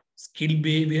 types: skill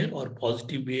behavior or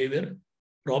positive behavior,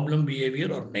 problem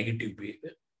behavior or negative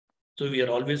behavior. So we are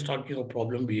always talking of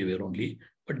problem behavior only,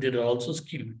 but there are also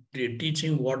skill. They're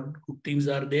teaching what good things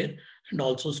are there and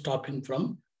also stopping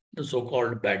from the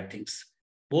so-called bad things.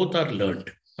 Both are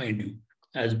learned, mind you.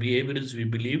 As behaviorists, we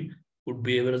believe good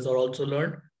behaviors are also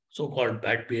learned, so-called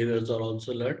bad behaviors are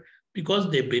also learned because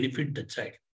they benefit the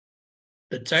child.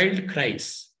 The child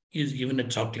cries, he is given a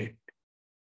chocolate.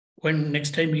 When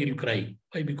next time he will cry,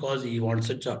 why? Because he wants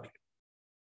a chocolate.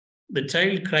 The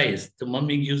child cries, the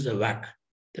mummy gives a whack.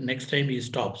 The next time he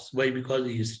stops, why? Because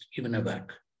he is given a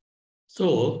whack.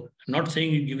 So I'm not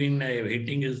saying giving a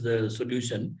waiting is the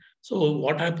solution. So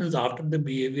what happens after the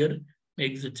behavior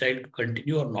makes the child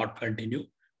continue or not continue.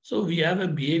 So we have a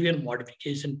behavior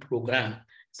modification program.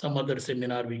 Some other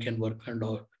seminar we can work and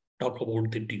talk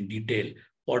about it in detail.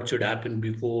 What should happen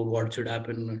before, what should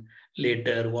happen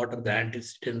later, what are the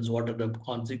antecedents, what are the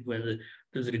consequences.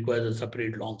 This requires a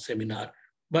separate long seminar.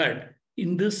 But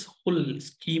in this whole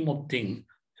scheme of things,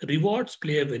 rewards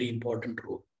play a very important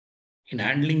role. In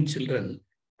handling children,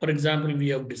 for example, we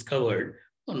have discovered,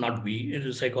 or not we,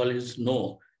 as psychologists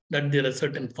know, that there are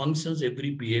certain functions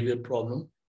every behavior problem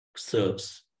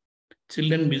serves.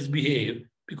 Children misbehave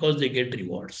because they get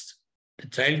rewards. The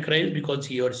child cries because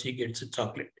he or she gets a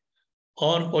chocolate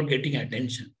or for getting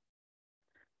attention.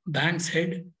 Bangs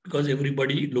head because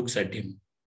everybody looks at him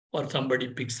or somebody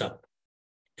picks up.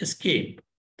 Escape,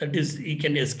 that is, he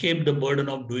can escape the burden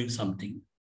of doing something.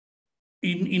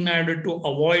 In order to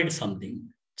avoid something,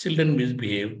 children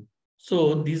misbehave.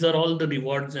 So these are all the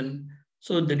rewards, and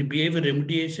so the behavior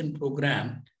remediation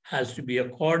program has to be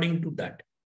according to that.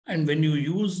 And when you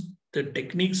use the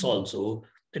techniques also,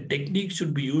 the technique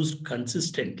should be used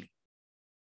consistently.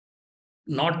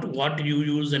 Not what you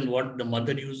use and what the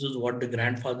mother uses, what the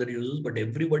grandfather uses, but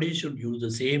everybody should use the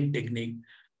same technique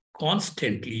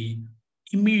constantly,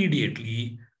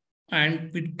 immediately,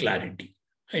 and with clarity.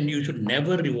 And you should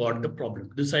never reward the problem.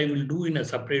 This I will do in a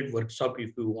separate workshop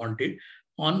if you want it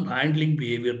on handling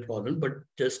behavior problem, but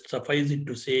just suffice it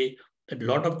to say that a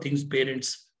lot of things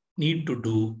parents need to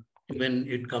do when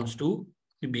it comes to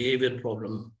the behavior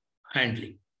problem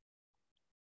handling.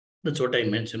 That's what I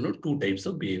mentioned, 2 types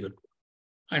of behavior.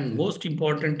 And most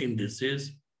important in this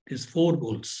is these 4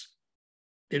 rules.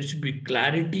 There should be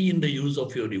clarity in the use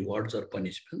of your rewards or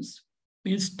punishments.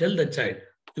 Means tell the child,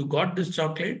 you got this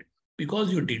chocolate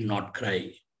because you did not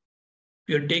cry.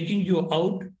 We are taking you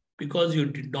out because you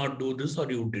did not do this or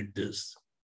you did this.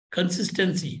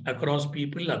 Consistency across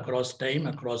people, across time,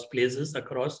 across places,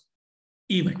 across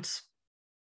events.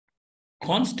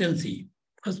 Constancy.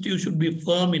 First, you should be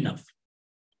firm enough.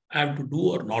 I have to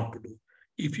do or not to do.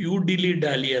 If you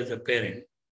dilly-dally as a parent,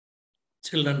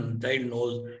 child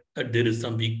knows that there is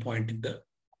some weak point in the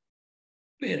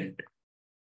parent.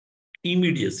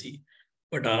 Immediacy.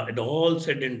 But it all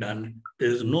said and done, there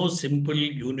is no simple,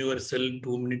 universal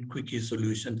 2-minute quickie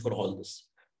solution for all this.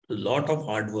 A lot of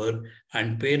hard work,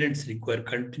 and parents require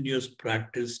continuous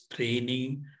practice,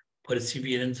 training,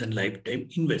 perseverance, and lifetime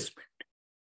investment.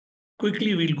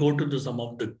 Quickly, we'll go to some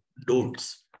of the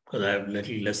don'ts because I have a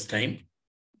little less time.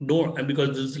 Don't, and because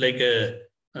this is like a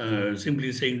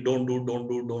simply saying don't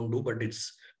do, but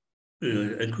it's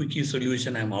a quickie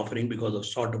solution I'm offering because of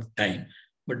short of time.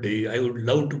 But I would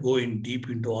love to go in deep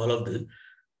into all of this.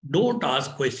 Don't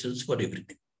ask questions for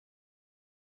everything.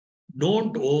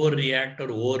 Don't overreact or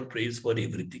overpraise for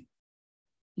everything.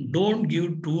 Don't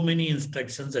give too many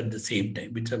instructions at the same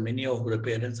time, which are many of the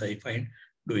parents I find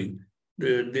doing.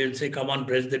 They'll say, come on,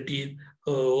 brush the teeth,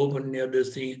 open your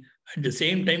this thing. At the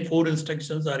same time, 4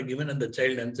 instructions are given and the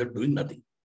child ends up doing nothing.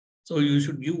 So you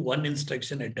should give 1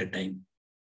 instruction at a time.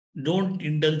 Don't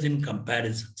indulge in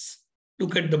comparisons.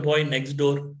 Look at the boy next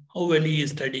door, how well he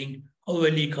is studying, how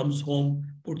well he comes home,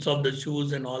 puts off the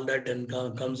shoes and all that and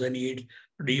comes and eats.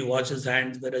 Do you wash his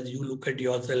hands? Whereas you look at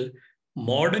yourself.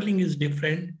 Modeling is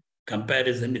different.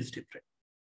 Comparison is different.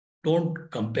 Don't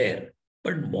compare,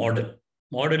 but model.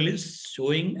 Model is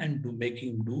showing and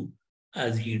making him do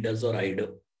as he does or I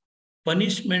do.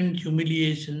 Punishment,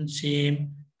 humiliation,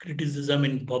 shame, criticism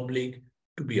in public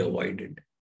to be avoided.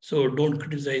 So don't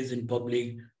criticize in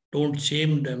public. Don't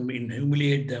shame them,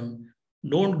 humiliate them.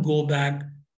 Don't go back.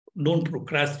 Don't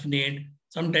procrastinate.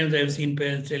 Sometimes I've seen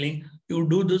parents telling, you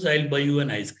do this, I'll buy you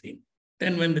an ice cream.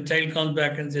 Then when the child comes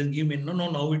back and says, give me, no,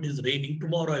 now it is raining.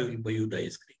 Tomorrow I will buy you the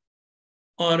ice cream.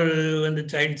 Or when the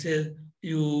child says,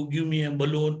 you give me a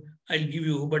balloon, I'll give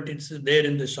you, but it's there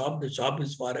in the shop. The shop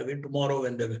is far away. Tomorrow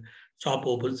when the shop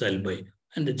opens, I'll buy.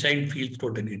 And the child feels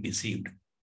totally deceived.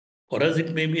 For us,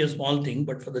 it may be a small thing,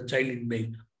 but for the child, it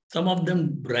may. Some of them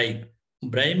bribe.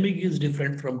 Bribing is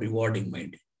different from rewarding,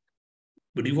 mind.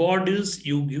 Reward is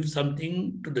you give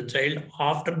something to the child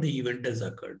after the event has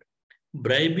occurred.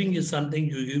 Bribing is something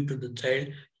you give to the child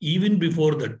even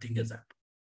before that thing has happened.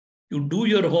 You do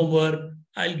your homework,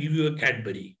 I'll give you a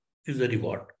Cadbury, is the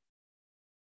reward.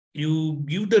 You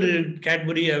give the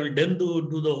Cadbury, I will then do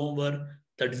the homework,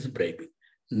 that is bribing.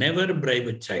 Never bribe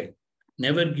a child.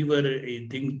 Never give her a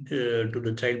thing to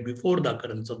the child before the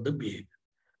occurrence of the behavior.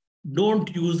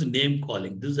 Don't use name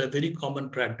calling. This is a very common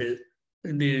practice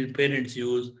the parents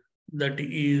use, that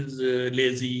is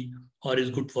lazy or is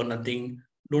good for nothing.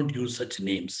 Don't use such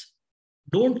names.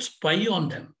 Don't spy on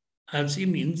them. I've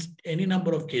seen in any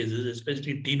number of cases,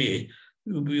 especially teenage,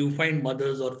 you find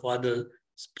mothers or fathers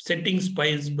setting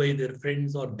spies by their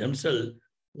friends or themselves,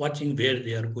 watching where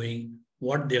they are going,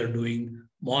 what they are doing,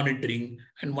 monitoring.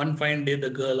 And one fine day, the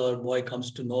girl or boy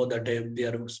comes to know that they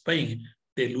are spying.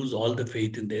 They lose all the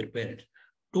faith in their parents.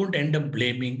 Don't end up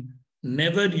blaming.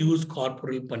 Never use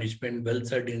corporal punishment. Well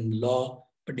said in law,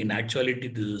 but in actuality,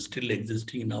 this is still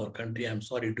existing in our country. I'm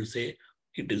sorry to say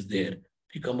it is there.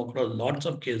 We come across lots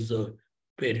of cases of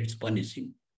parents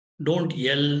punishing. Don't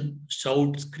yell,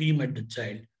 shout, scream at the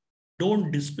child.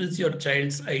 Don't dismiss your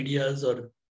child's ideas or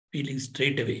feelings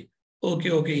straight away.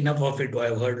 Okay, enough of it.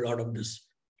 I've heard a lot of this.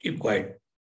 Keep quiet.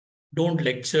 Don't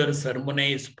lecture,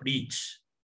 sermonize, preach.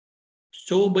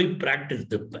 Show by practice.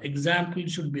 The example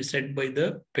should be set by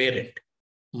the parent.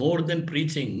 More than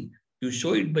preaching, you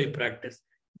show it by practice.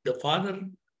 The father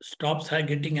stops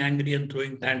getting angry and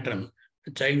throwing tantrum.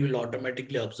 The child will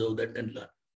automatically observe that and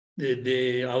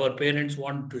learn. Our parents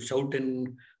want to shout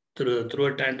and throw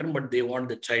a tantrum, but they want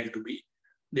the child to be.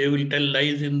 They will tell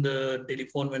lies in the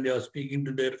telephone when they are speaking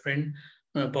to their friend.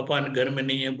 Papa and ghar mein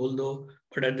nahi hai bol do.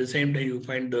 But at the same time, you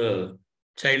find the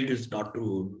child is not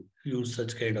to use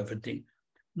such kind of a thing.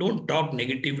 Don't talk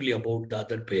negatively about the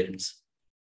other parents.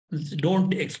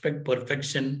 Don't expect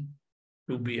perfection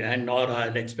to be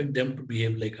or expect them to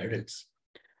behave like adults.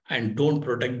 And don't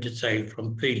protect the child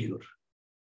from failure.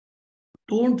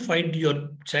 Don't fight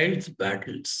your child's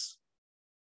battles.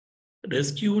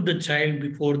 Rescue the child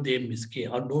before they miscarry,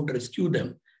 or don't rescue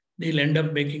them. They'll end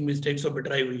up making mistakes, so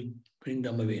better I will bring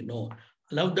them away. No,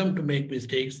 allow them to make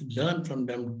mistakes, learn from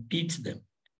them, teach them.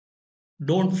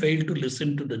 Don't fail to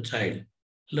listen to the child.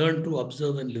 learn to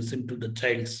observe and listen to the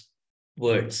child's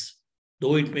words,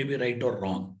 though it may be right or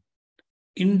wrong.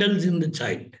 Indulge in the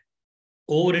child.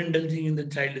 Overindulging in the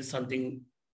child is something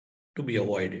to be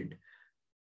avoided.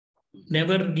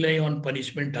 Never rely on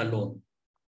punishment alone.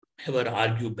 Never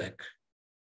argue back.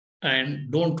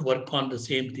 And don't work on the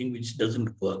same thing which doesn't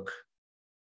work.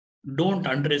 Don't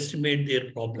underestimate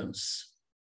their problems.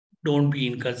 Don't be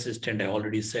inconsistent, I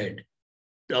already said.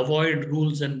 Don't avoid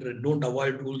rules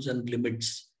and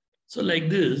limits. So like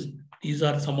this, these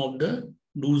are some of the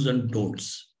do's and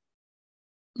don'ts.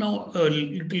 Now, a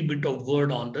little bit of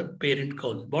word on the parent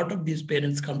counsel. What of these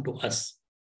parents come to us?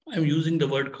 I'm using the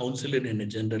word counselor in a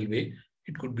general way.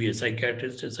 It could be a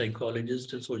psychiatrist, a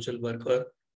psychologist, a social worker,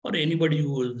 or anybody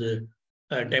who is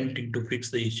attempting to fix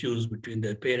the issues between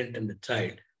the parent and the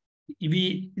child.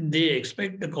 They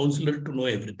expect the counselor to know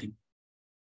everything.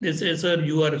 They say, sir,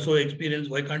 you are so experienced,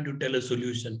 why can't you tell a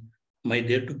solution? Am I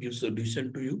there to give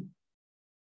solution to you?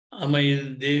 Am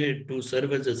I there to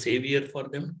serve as a savior for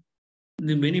them?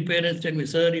 Many parents tell me,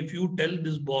 sir, if you tell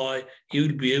this boy, he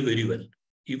will behave very well.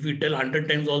 If you tell 100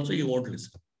 times also, he won't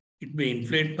listen. It may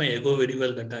inflate my ego very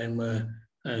well that I am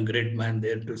a great man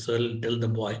there to tell the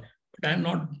boy. But I am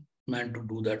not man to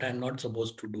do that. I am not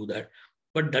supposed to do that.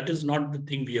 But that is not the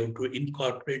thing we have to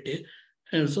incorporate it.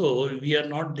 And so we are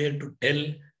not there to tell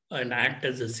and act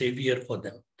as a savior for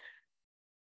them.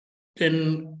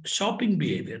 Then shopping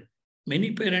behavior.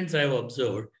 Many parents I have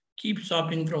observed keep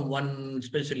shopping from one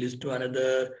specialist to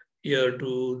another, here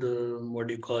to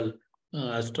the,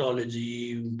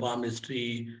 astrology,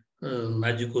 palmistry,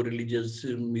 magico-religious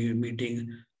meetings,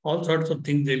 all sorts of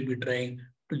things they'll be trying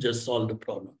to just solve the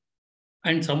problem.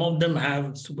 And some of them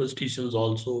have superstitions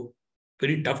also,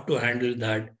 very tough to handle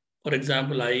that. For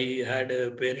example, I had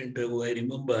a parent who I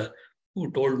remember who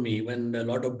told me when a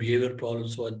lot of behavior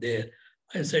problems were there,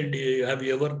 I said, have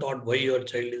you ever thought why your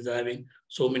child is having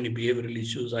so many behavioral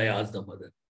issues? I asked the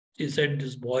mother. She said,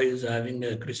 this boy is having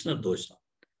a Krishna dosha.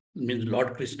 It means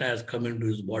Lord Krishna has come into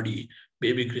his body.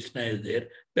 Baby Krishna is there.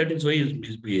 That is why he is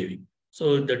misbehaving.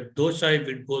 So that dosha, if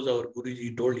it goes, our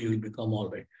Guruji told he will become all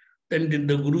right. Then did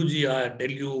the Guruji tell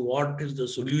you what is the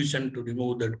solution to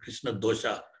remove that Krishna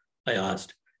dosha? I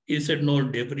asked. He said, no,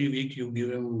 every week you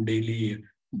give him daily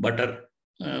butter.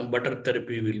 Butter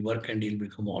therapy will work and he'll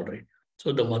become all right.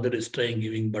 So the mother is trying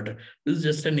giving butter. This is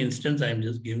just an instance I'm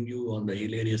just giving you on the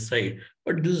hilarious side.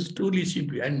 But this is truly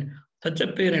cheap. And such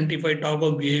a parent, if I talk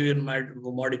of behavior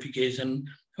modification,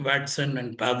 Watson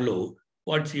and Pavlov,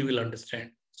 what she will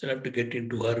understand. So I have to get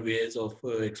into her ways of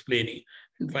explaining.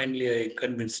 And finally, I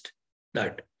convinced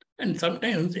that. And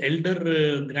sometimes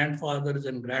elder grandfathers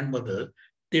and grandmothers,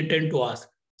 they tend to ask,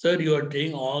 sir, you are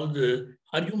saying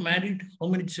are you married? How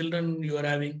many children you are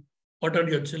having? What are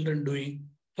your children doing?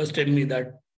 First tell me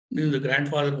that. The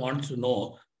grandfather wants to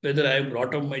know whether I have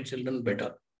brought up my children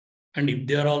better. And if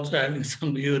they are also having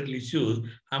some behavioral issues,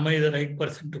 am I the right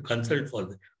person to consult for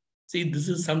them? See, this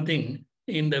is something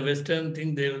in the Western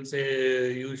thing, they will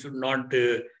say you should not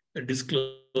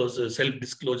disclose,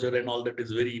 self-disclosure and all that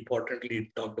is very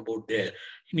importantly talked about there.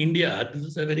 In India, this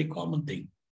is a very common thing.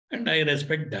 And I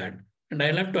respect that. And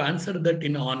I'll have to answer that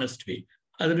in an honest way.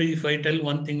 Otherwise, if I tell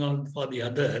one thing for the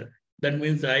other, that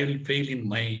means I will fail in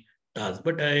my task.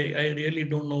 But I really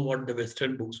don't know what the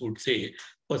Western books would say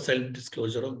for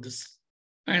self-disclosure of this.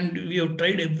 And we have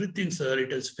tried everything, sir.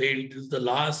 It has failed. This is the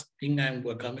last thing I'm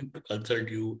coming to consult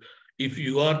you. If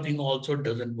your thing also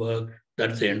doesn't work,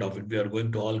 that's the end of it. We are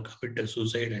going to all commit a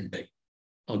suicide and die.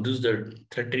 Now, this is the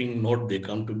threatening note they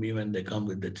come to me when they come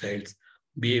with the child's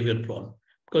behavior problem.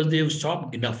 Because they have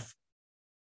shopped enough.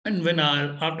 And when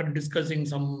after discussing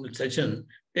some session,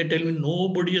 they tell me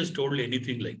nobody has told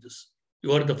anything like this.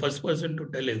 You are the first person to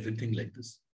tell everything like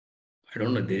this. I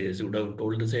don't know, they would have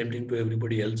told the same thing to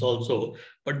everybody else also.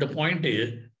 But the point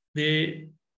is, they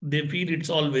feel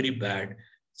it's all very bad.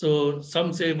 So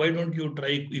some say, why don't you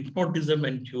try hypnotism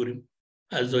and cure him?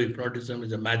 As though hypnotism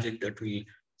is a magic that will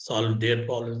solve their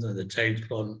problems and the child's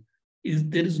problem.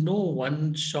 There is no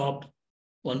one solution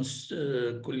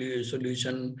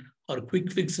or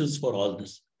quick fixes for all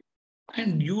this.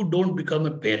 And you don't become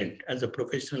a parent. As a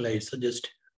professional, I suggest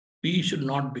we should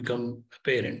not become a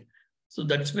parent. So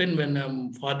that's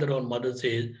when father or mother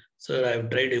says, sir, I've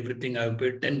tried everything. I've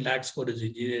paid 10 lakhs for his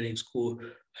engineering school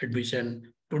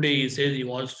admission. Today he says he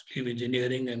wants to leave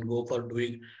engineering and go for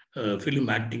doing film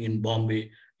acting in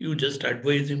Bombay. You just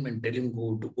advise him and tell him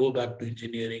to go back to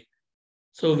engineering.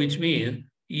 So which means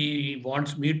he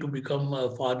wants me to become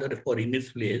a father in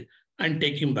his place and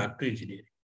take him back to engineering.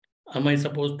 Am I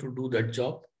supposed to do that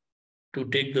job? To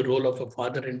take the role of a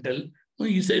father and tell? No,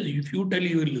 he says, if you tell,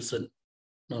 he will listen.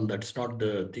 No, that's not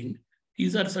the thing.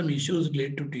 These are some issues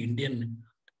related to Indian,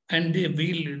 and they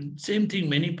feel same thing.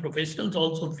 Many professionals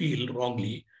also feel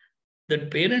wrongly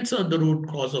that parents are the root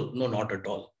cause of, no, not at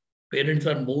all. Parents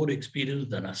are more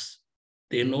experienced than us.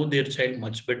 They know their child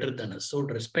much better than us. So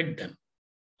respect them.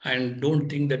 And don't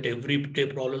think that everyday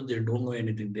problems, they don't know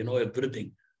anything. They know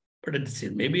everything. But at the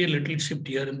same, maybe a little shift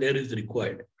here and there is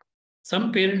required.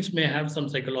 Some parents may have some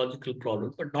psychological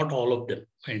problems, but not all of them,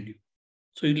 mind you.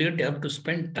 So you have to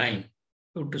spend time.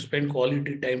 You have to spend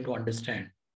quality time to understand.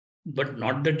 But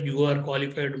not that you are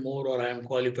qualified more or I am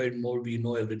qualified more. We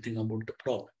know everything about the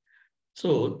problem.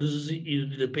 So this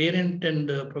is the parent and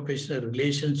the professional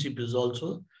relationship is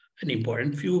also an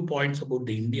important few points about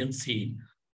the Indian scene.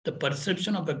 The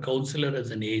perception of a counselor as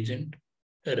an agent,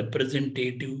 a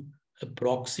representative, a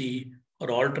proxy, or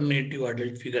alternative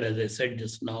adult figure, as I said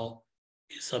just now,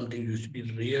 is something you should be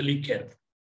really careful.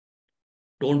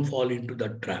 Don't fall into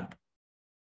that trap.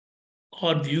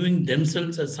 Or viewing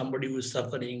themselves as somebody who is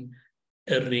suffering,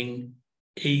 erring,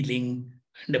 ailing,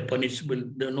 and a punishable.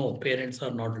 No, parents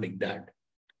are not like that.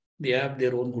 They have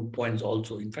their own good points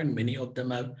also. In fact, many of them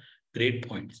have great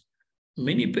points.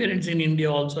 Many parents in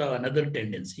India also have another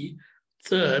tendency.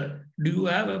 Sir, do you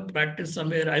have a practice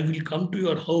somewhere? I will come to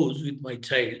your house with my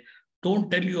child. Don't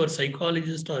tell your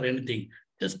psychologist or anything.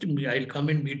 Just I'll come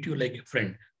and meet you like a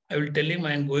friend. I will tell him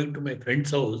I'm going to my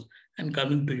friend's house and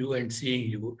coming to you and seeing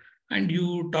you. And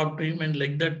you talk to him, and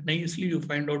like that, nicely you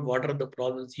find out what are the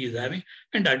problems he is having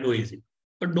and advise him.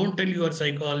 But don't tell your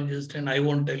psychologist, and I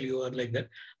won't tell you, or like that.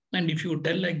 And if you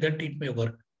tell like that, it may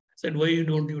work. I said, why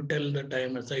don't you tell that I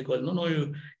am a psychologist? No,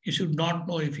 you should not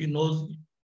know. If he knows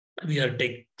we are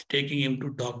taking him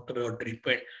to doctor or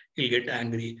treatment, he'll get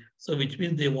angry. So which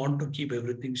means they want to keep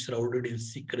everything shrouded in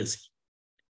secrecy.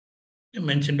 You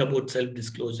mentioned about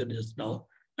self-disclosure just now.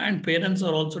 And parents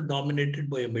are also dominated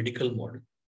by a medical model.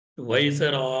 Why is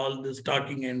there all this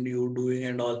talking and you doing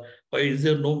and all? Why is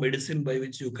there no medicine by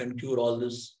which you can cure all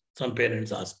this? Some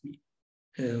parents ask me.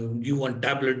 Give one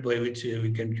tablet by which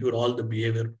we can cure all the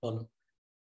behavior problem.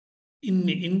 In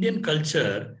Indian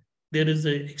culture, there is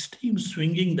an extreme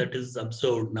swinging that is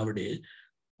observed nowadays.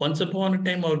 Once upon a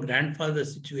time, our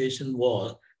grandfather's situation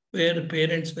was where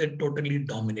parents were totally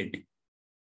dominating.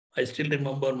 I still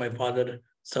remember my father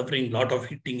suffering a lot of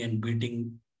hitting and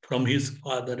beating from his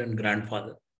father and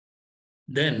grandfather.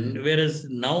 Then, whereas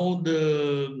now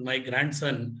my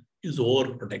grandson is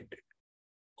overprotected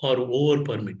or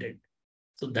over-permitted.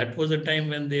 So that was a time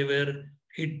when they were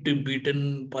hit,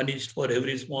 beaten, punished for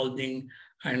every small thing,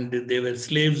 and they were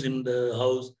slaves in the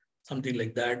house, something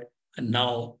like that. And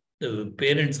now the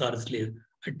parents are slaves.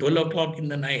 At 12 o'clock in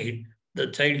the night, the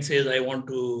child says, I want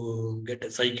to get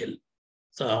a cycle.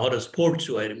 So, or a sports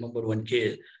shoe. I remember one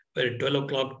case where at 12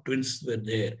 o'clock twins were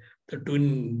there. The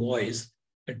twin boys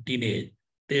at teenage,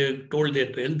 they told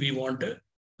their parents, we want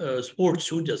a sports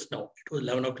shoe just now. It was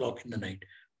 11 o'clock in the night.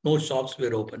 No shops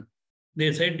were open.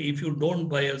 They said, if you don't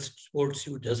buy a sports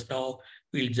shoe just now,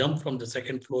 we'll jump from the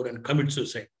second floor and commit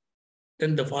suicide.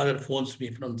 Then the father phones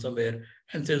me from somewhere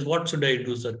and says, what should I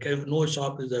do, sir? No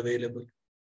shop is available.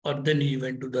 Or then he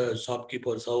went to the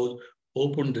shopkeeper's house,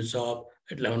 opened the shop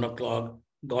at 11 o'clock,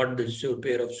 got the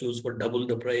pair of shoes for double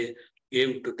the price, gave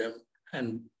it to them,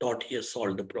 and thought he has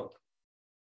solved the problem.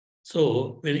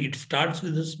 So when it starts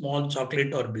with a small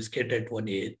chocolate or biscuit at one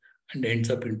age and ends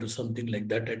up into something like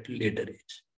that at a later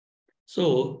age.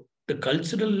 So the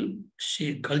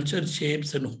culture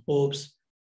shapes and hopes,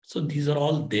 so these are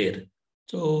all there.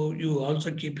 So you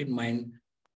also keep in mind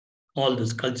all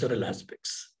these cultural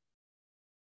aspects.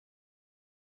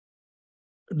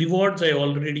 Rewards I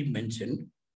already mentioned.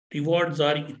 Rewards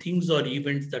are things or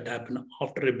events that happen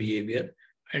after a behavior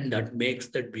and that makes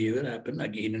that behavior happen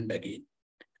again and again.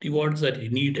 Rewards are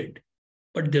needed,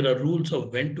 but there are rules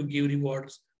of when to give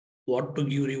rewards, what to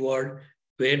give reward,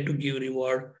 where to give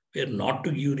reward, where not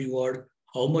to give reward,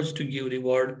 how much to give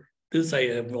reward. This I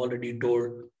have already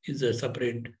told is a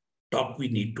separate talk we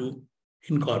need to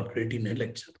incorporate in a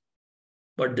lecture.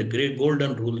 But the great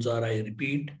golden rules are, I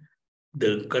repeat,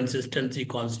 the consistency,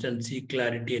 constancy,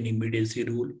 clarity, and immediacy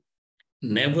rule.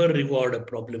 Never reward a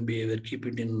problem behavior, keep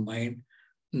it in mind.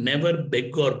 Never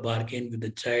beg or bargain with the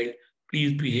child,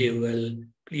 please behave well,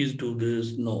 please do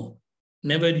this. No.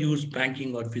 Never use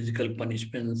spanking or physical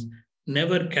punishments.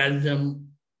 Never catch them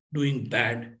doing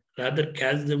bad. Rather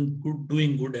catch them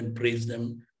doing good and praise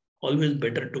them. Always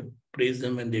better to praise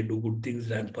them when they do good things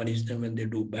than punish them when they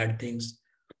do bad things.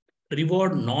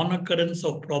 Reward non-occurrence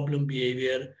of problem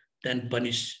behavior than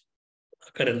punish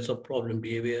occurrence of problem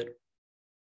behavior.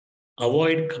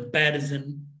 Avoid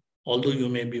comparison, although you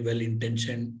may be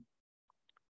well-intentioned.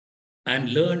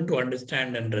 and learn to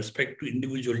understand and respect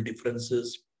individual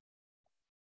differences.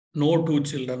 No two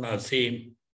children are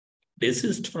same.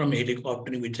 Desist from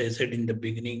helicoptering, which I said in the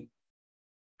beginning.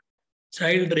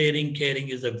 Child rearing, caring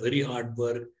is a very hard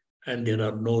work, and there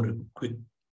are no quick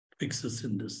fixes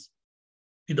in this.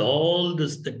 With all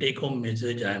this, the take-home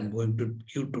message I am going to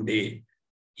give today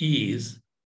is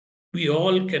we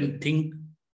all can think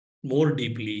more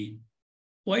deeply.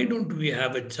 Why don't we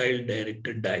have a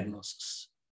child-directed diagnosis?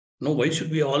 No, why should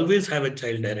we always have a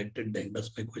child-directed diagnosis?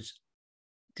 That's my question.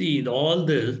 See, in all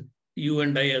this, you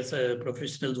and I as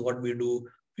professionals, what we do,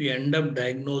 we end up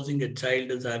diagnosing a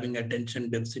child as having attention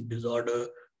deficit disorder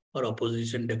or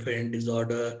opposition defiant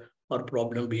disorder or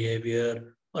problem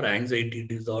behavior or anxiety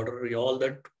disorder, all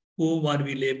that. Whom are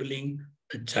we labeling?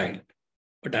 The child.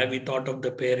 But have we thought of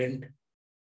the parent?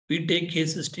 We take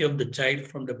case history of the child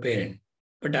from the parent.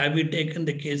 But have we taken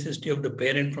the case history of the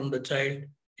parent from the child?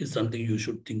 Is something you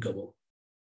should think about.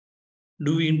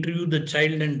 Do we interview the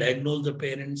child and diagnose the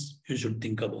parents? You should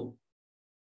think about.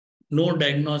 No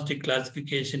diagnostic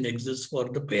classification exists for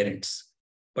the parents,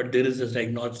 but there is a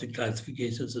diagnostic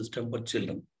classification system for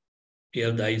children. We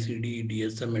have the ICD,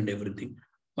 DSM and everything.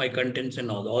 My contention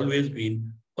has always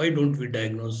been, why don't we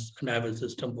diagnose and have a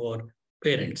system for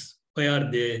parents? Why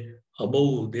are they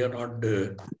above? They are not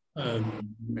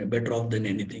better off than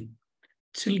anything.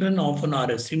 Children often are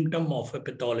a symptom of a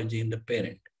pathology in the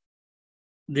parent.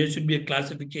 There should be a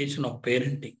classification of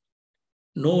parenting.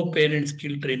 No parent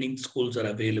skill training schools are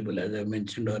available, as I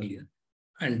mentioned earlier.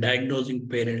 And diagnosing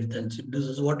parents, and this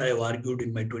is what I have argued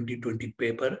in my 2020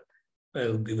 paper I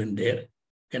have given there. You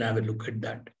can have a look at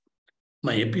that.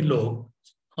 My epilogue,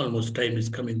 almost time is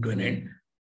coming to an end,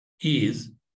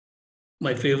 is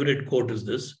my favorite quote is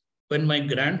this: when my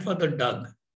grandfather dug,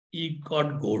 he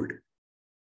got gold.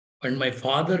 When my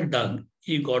father dug,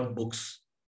 he got books.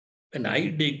 When I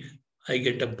dig, I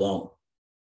get a bomb.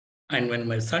 And when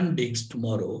my son digs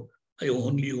tomorrow, I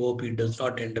only hope he does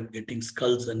not end up getting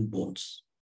skulls and bones.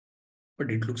 But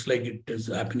it looks like it is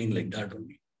happening like that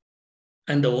only.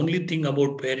 And the only thing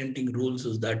about parenting rules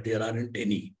is that there aren't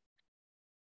any.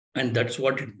 And that's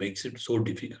what it makes it so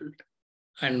difficult.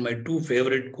 And my two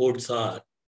favorite quotes are,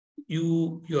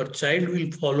 your child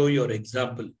will follow your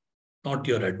example, not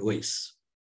your advice.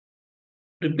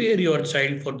 Prepare your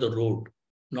child for the road,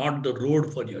 not the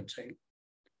road for your child.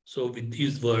 So with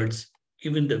these words,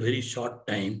 given the very short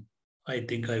time, I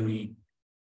think I will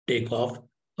take off.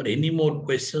 For any more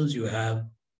questions you have,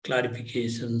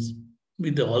 clarifications,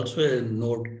 with also a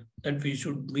note that we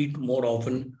should meet more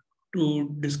often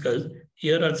to discuss.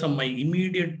 Here are some my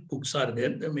immediate books are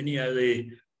there. Many, as I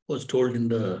was told in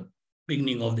the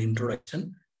beginning of the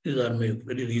introduction, these are my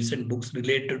very recent books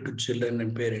related to children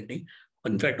and parenting.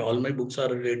 In fact, all my books are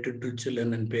related to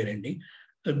children and parenting.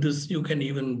 This you can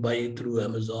even buy through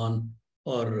Amazon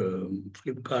or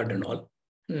Flipkart and all.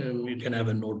 You can have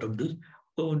a note of this.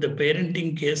 So the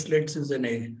parenting caselets is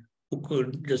a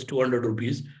book, just 200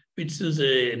 rupees, which is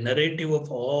a narrative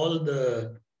of all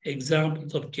the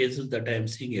examples of cases that I am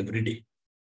seeing every day.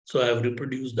 So I have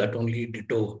reproduced that only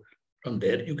ditto from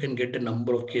there. You can get a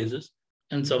number of cases.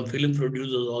 And some film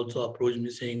producers also approached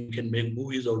me saying you can make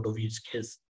movies out of each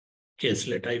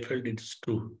caselet. I felt it is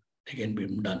true. They can be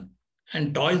done.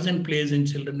 And Toys and Plays in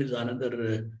Children is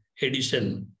another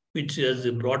edition, which has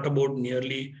brought about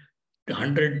nearly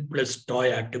 100 plus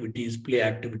toy activities, play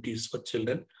activities for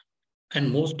children.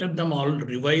 And most of them all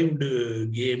revived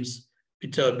games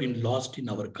which have been lost in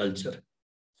our culture.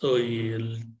 So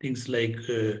things like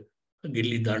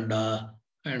Gilli Danda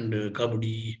and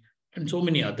Kabaddi and so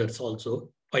many others also,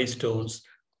 Five Stones,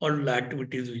 all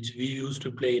activities which we used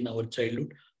to play in our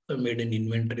childhood. I made an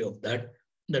inventory of that.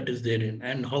 That is there in,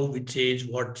 and how, which age,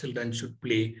 what children should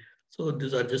play. So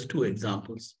these are just two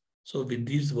examples. So with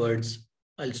these words,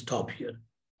 I'll stop here.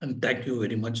 And thank you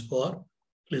very much for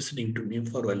listening to me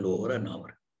for well over an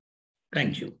hour.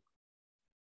 Thank you.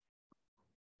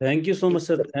 Thank you so much,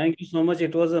 sir. Thank you so much.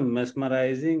 It was a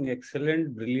mesmerizing,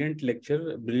 excellent, brilliant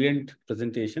lecture, brilliant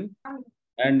presentation.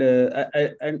 And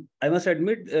I must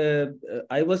admit,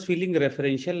 I was feeling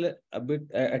referential a bit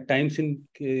at times.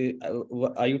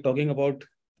 Are you talking about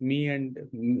me and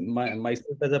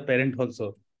myself as a parent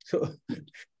also? So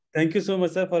thank you so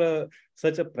much, sir, for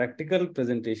such a practical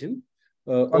presentation.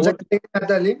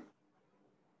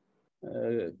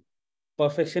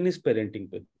 Perfection is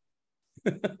parenting.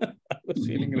 I was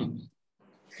feeling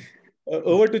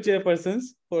over to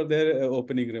chairpersons for their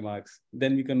opening remarks.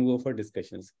 Then we can go for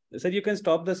discussions. Sir, you can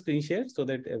stop the screen share so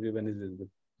that everyone is visible.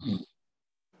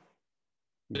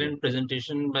 Excellent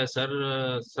presentation by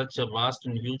sir. Such a vast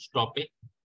and huge topic.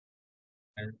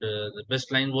 And the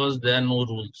best line was, there are no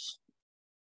rules.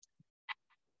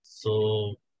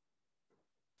 So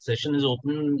session is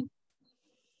open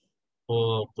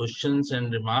for questions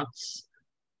and remarks.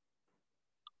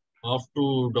 Off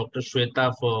to Dr.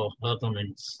 Shweta for her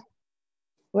comments.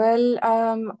 Well,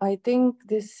 I think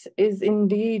this is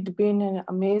indeed been an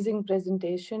amazing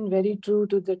presentation, very true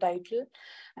to the title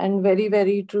and very,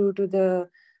 very true to the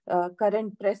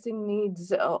current pressing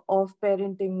needs of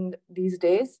parenting these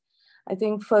days. I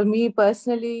think for me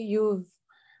personally, you've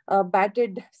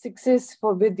batted sixes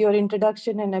with your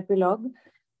introduction and epilogue.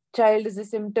 Child is a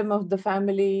symptom of the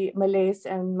family malaise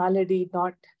and malady,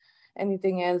 not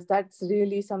anything else. That's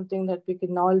really something that we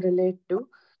can all relate to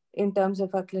in terms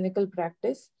of our clinical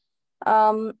practice.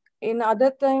 In other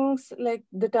things, like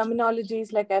the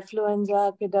terminologies like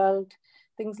affluenza, kidult,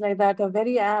 things like that are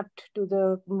very apt to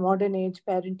the modern age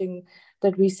parenting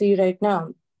that we see right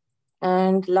now.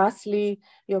 And lastly,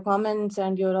 your comments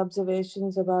and your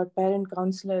observations about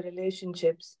parent-counselor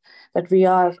relationships that we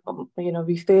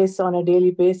face on a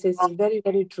daily basis is very,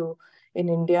 very true in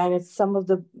India. And it's some of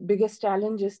the biggest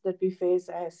challenges that we face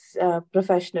as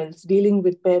professionals dealing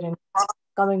with parents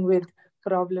coming with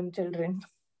problem children.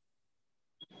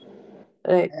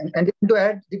 Right. And to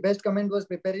add, the best comment was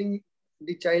preparing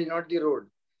the child, not the road.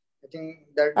 I think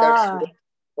that's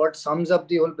what sums up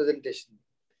the whole presentation.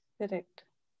 Correct.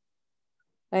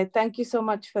 Right. Thank you so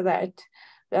much for that.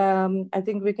 I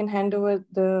think we can hand over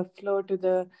the floor to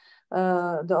the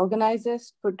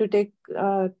organizers to take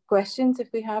questions if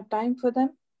we have time for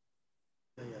them.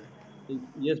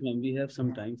 Yes, ma'am, we have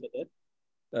some time for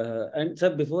that. And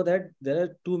sir, before that, there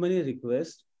are too many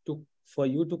requests for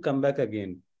you to come back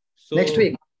again. So next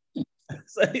week.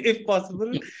 So if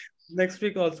possible, next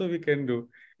week also we can do.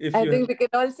 I think we can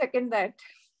all second that.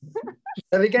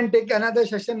 We can take another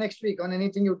session next week on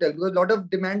anything you tell, because a lot of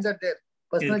demands are there.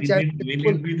 Will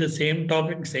it be the same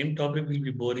topic? Same topic will be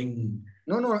boring.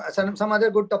 No, some other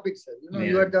good topics, sir.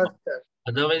 You are the.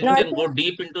 Otherwise, you can go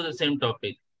deep into the same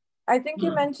topic. I think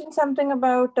you mentioned something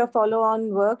about a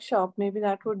follow-on workshop. Maybe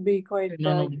that would be quite.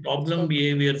 No, problem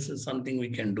behaviors is something we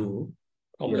can do.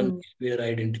 Problem behavior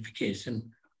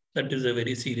identification. That is a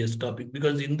very serious topic,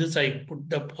 because in this I put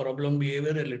the problem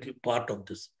behavior a little part of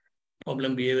this.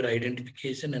 Problem behavior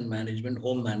identification and management,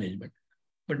 home management.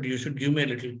 But you should give me a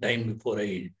little time before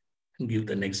I give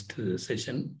the next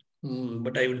session.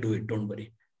 But I will do it, don't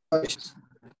worry.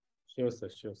 Sure, sir.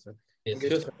 Sure, sir. Yes.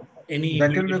 Sure, sir. Any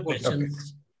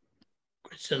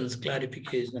questions,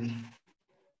 clarification?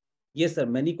 Yes, sir.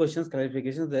 Many questions,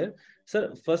 clarifications there.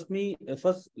 Sir, first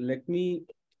let me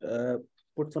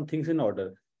put some things in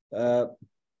order.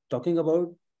 Talking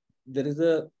about there is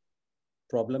a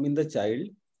problem in the child.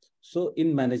 So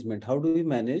in management, how do we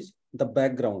manage the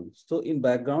background? So in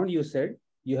background, you said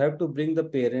you have to bring the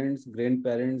parents,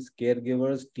 grandparents,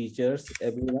 caregivers, teachers,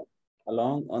 everyone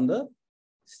along on the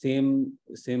same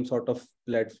sort of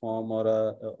platform or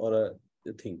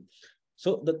a thing.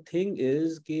 So the thing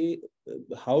is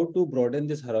how to broaden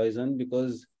this horizon,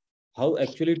 because how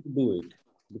actually to do it?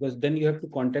 Because then you have to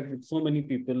contact with so many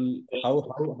people.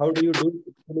 How do you do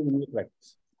it in your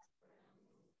practice?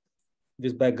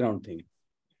 This background thing.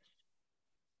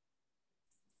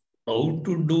 How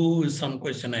to do is some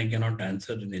question I cannot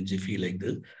answer in a jiffy like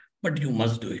this, but you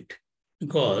must do it,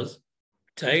 because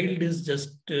child is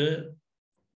just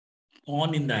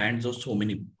on in the hands of so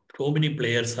many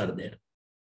players are there.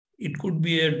 It could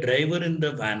be a driver in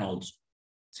the van also.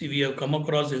 See, we have come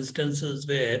across instances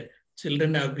where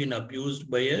children have been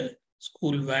abused by a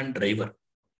school van driver.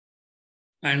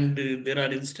 And there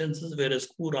are instances where a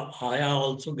school Aya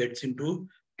also gets into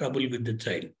trouble with the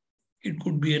child. It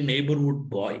could be a neighborhood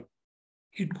boy.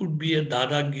 It could be a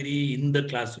dadagiri in the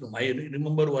classroom. I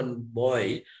remember one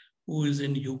boy who is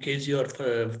in UKG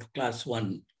or class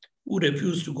 1 who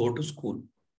refused to go to school.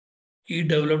 He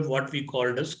developed what we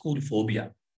called a school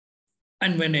phobia.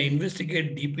 And when I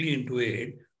investigate deeply into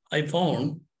it, I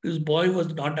found this boy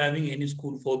was not having any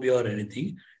school phobia or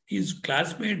anything. His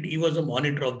classmate, he was a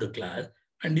monitor of the class,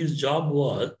 and his job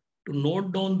was to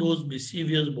note down those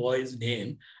mischievous boys'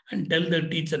 name and tell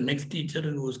the next teacher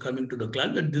who was coming to the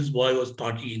class, that this boy was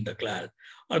talking in the class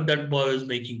or that boy was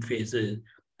making faces,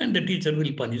 and the teacher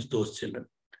will punish those children.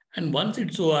 And once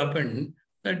it so happened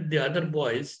that the other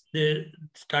boys, they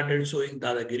started showing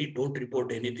dadagiri, don't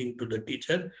report anything to the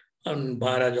teacher, and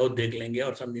bahar aa jao, dekh lenge,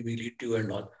 or something will eat you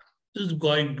and all. This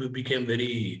guy became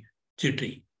very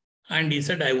jittery, and he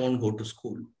said, I won't go to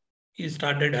school. He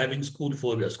started having school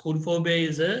phobia. School phobia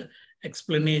is an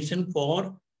explanation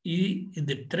for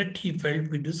the threat he felt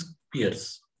with his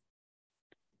peers.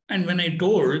 And when I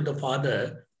told the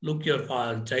father, look, your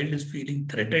child is feeling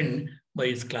threatened by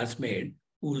his classmate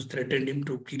who has threatened him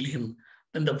to kill him,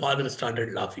 Then the father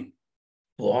started laughing.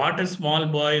 What a small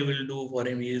boy will do for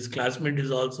him. His classmate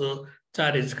is also,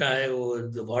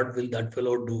 what will that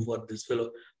fellow do for this fellow?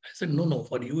 I said, no,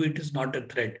 for you it is not a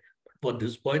threat. But for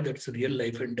this boy, that's a real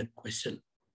life and death question.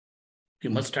 You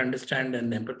must understand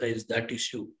and empathize that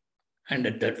issue. And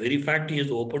at that very fact, he has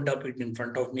opened up it in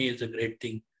front of me is a great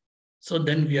thing. So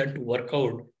then we had to work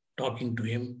out, talking to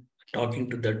him, talking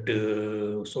to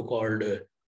that so-called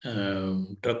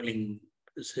troubling,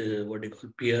 what do you call,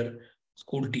 peer,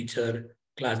 school teacher,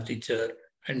 class teacher.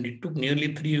 And it took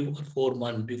nearly 3 or 4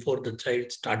 months before the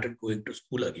child started going to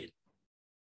school again.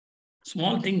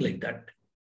 Small thing like that.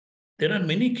 There are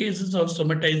many cases of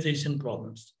somatization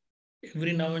problems.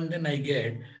 Every now and then I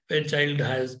get where child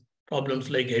has problems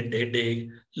like headache,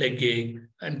 leg ache,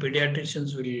 and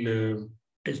pediatricians will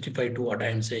testify to what I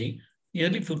am saying.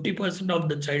 Nearly 50% of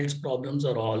the child's problems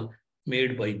are all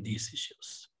made by these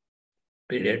issues.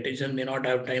 Pediatrician may not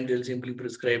have time, they'll simply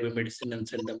prescribe a medicine and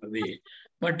send them away.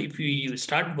 But if we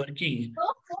start working,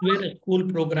 where a school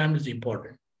program is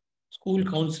important. School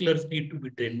counselors need to be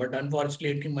trained, but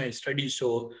unfortunately my studies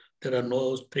show there are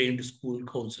no trained school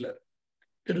counselor.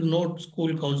 There is no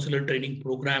school counselor training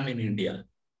program in India,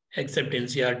 except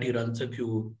NCERT runs a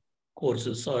few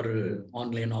courses or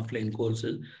online, offline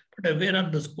courses. But where are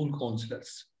the school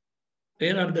counselors?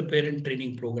 Where are the parent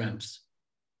training programs?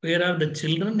 Where are the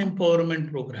children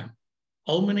empowerment program?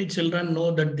 How many children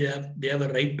know that they have a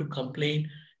right to complain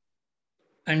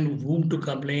and whom to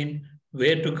complain,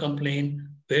 where to complain,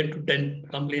 where to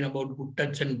complain about good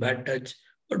touch and bad touch,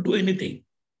 or do anything.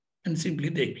 And simply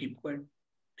they keep quiet.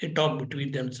 They talk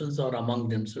between themselves or among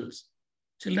themselves.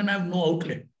 Children have no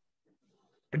outlet.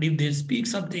 But if they speak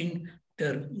something,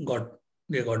 they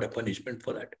got a punishment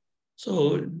for that.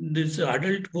 So this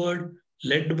adult world,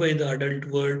 led by the adult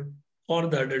world, for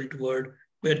the adult world,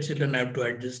 where children have to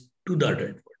adjust to the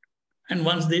adult world. And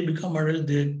once they become adult,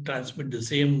 they transmit the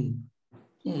same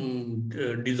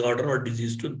disorder or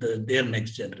disease to their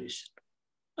next generation.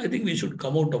 I think we should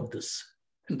come out of this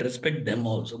and respect them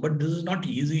also. But this is not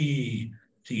easy.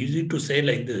 It's easy to say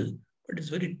like this, but it's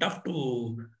very tough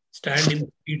to stand in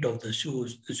the feet of the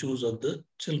shoes of the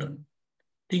children.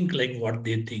 Think like what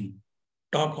they think.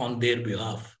 Talk on their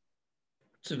behalf.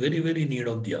 It's a very, very need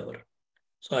of the hour.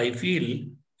 So I feel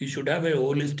we should have a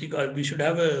holistic, or we should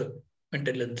have a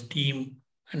mental health team.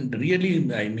 And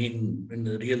really, I mean, in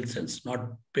the real sense,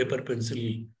 not paper pencil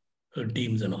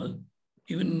teams and all.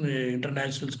 Even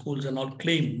international schools and all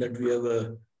claim that we have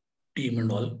a team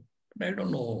and all. But I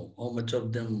don't know how much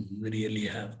of them we really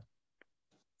have.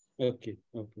 Okay.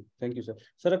 Thank you, sir.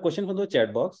 Sir, a question from the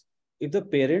chat box. If the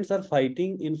parents are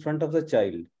fighting in front of the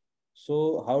child,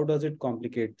 so how does it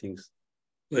complicate things?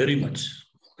 Very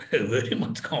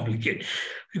much complicated.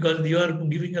 Because you are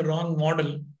giving a wrong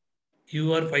model.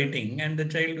 You are fighting, and the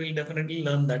child will definitely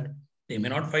learn that. They may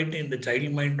not fight, and the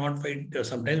child might not fight.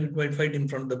 Sometimes it might fight in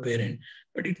front of the parent,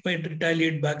 but it might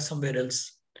retaliate back somewhere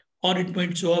else. Or it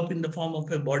might show up in the form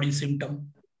of a body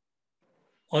symptom.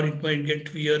 Or it might get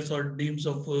fears or dreams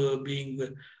of being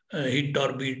hit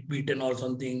or beaten or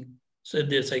something. So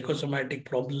the psychosomatic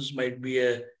problems might be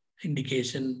a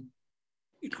indication.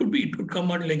 It could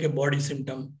come out like a body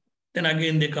symptom. Then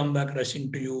again, they come back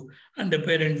rushing to you, and the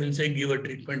parent will say, give a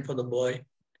treatment for the boy.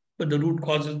 But the root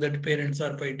cause is that parents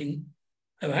are fighting.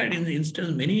 I've had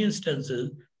many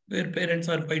instances where parents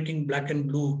are fighting black and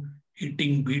blue,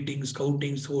 hitting, beating,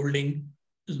 scouting, scolding.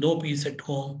 There's no peace at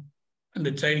home. And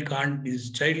the child can't,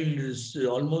 his child is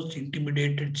almost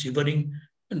intimidated, shivering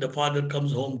when the father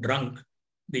comes home drunk.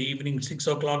 The evening, 6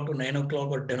 o'clock to 9 o'clock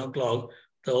or 10 o'clock,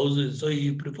 the house is, so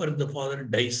he prefers the father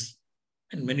dies.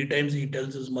 And many times he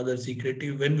tells his mother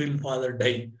secretly, when will father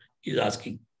die? He's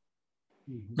asking.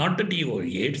 Not that he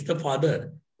hates the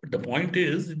father, but the point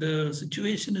is the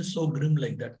situation is so grim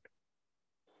like that.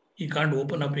 He can't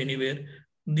open up anywhere.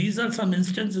 These are some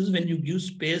instances when you give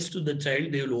space to the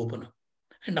child, they will open up.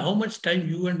 And how much time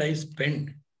you and I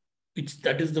spend,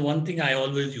 that is the one thing I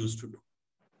always used to do.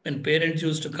 When parents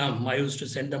used to come, I used to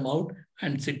send them out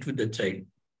and sit with the child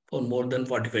for more than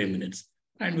 45 minutes.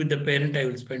 And with the parent, I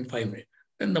will spend 5 minutes.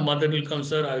 Then the mother will come,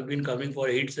 sir, I've been coming for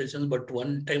 8 sessions, but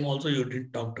one time also you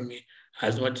didn't talk to me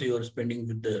as much you are spending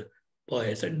with the boy.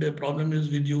 I said, the problem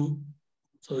is with you.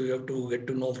 So you have to get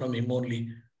to know from him only.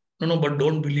 No, but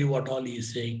don't believe what all he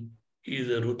is saying. He is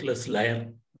a ruthless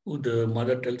liar who the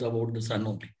mother tells about the son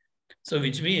only. So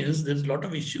which means there's a lot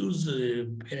of issues,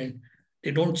 parent, they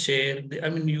don't share.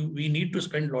 We need to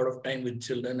spend a lot of time with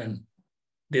children.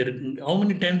 And how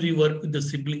many times we work with the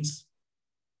siblings?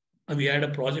 We had a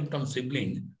project on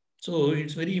sibling. So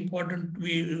it's very important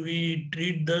we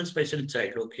treat the special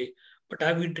child, okay? But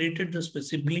have we treated the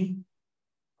sibling?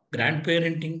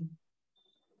 grandparenting,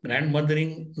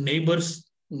 grandmothering, neighbors.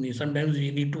 Sometimes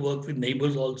we need to work with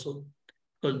neighbors also,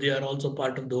 because they are also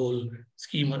part of the whole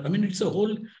scheme. I mean, it's a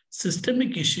whole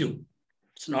systemic issue.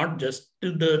 It's not just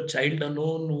the child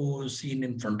alone who is seen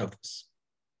in front of us.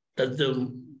 That's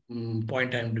the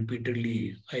point I'm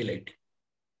repeatedly highlighting.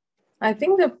 I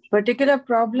think the particular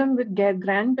problem with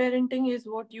grandparenting is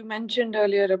what you mentioned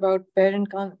earlier about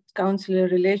parent-counselor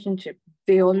relationship.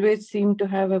 They always seem to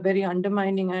have a very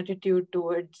undermining attitude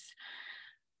towards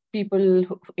people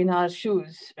in our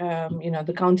shoes,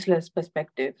 the counselor's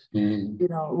perspective.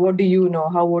 What do you know?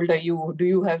 How old are you? Do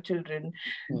you have children?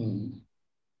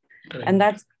 And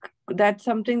that's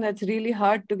something that's really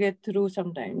hard to get through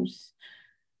sometimes.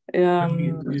 We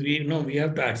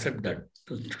have to accept that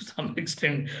to some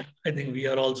extent. I think we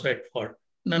are also at fault.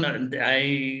 No,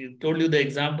 I told you the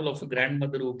example of a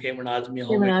grandmother who came and asked me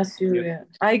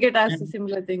I get asked a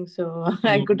similar thing, so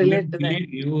I could relate to that.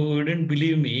 You wouldn't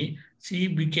believe me. She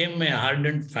became a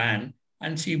ardent fan,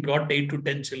 and she brought 8 to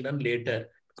 10 children later,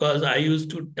 because I used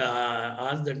to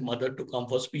ask that mother to come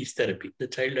for speech therapy. The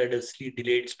child had a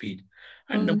delayed speech.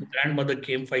 And the grandmother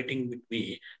came fighting with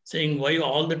me, saying, why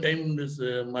all the time this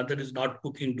mother is not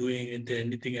cooking, doing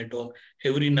anything at home?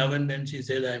 Every now and then she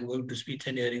says, I'm going to speech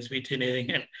and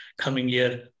hearing, and coming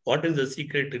here. What is the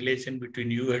secret relation between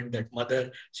you and that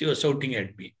mother? She was shouting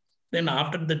at me. Then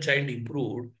after the child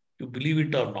improved, you believe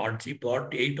it or not, she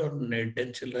brought 8 or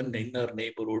 10 children in her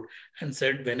neighborhood and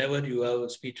said, whenever you have a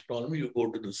speech problem, you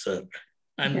go to the sir.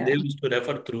 And they used to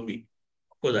refer through me.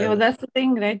 That's the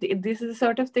thing, right? This is the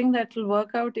sort of thing that will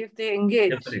work out if they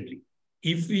engage. Definitely.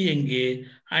 If we engage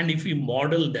and if we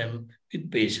model them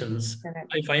with patience,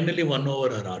 I finally won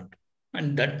over her heart.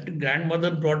 And that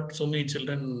grandmother brought so many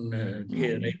children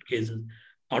cases,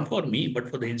 not for me, but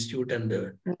for the institute and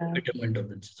the betterment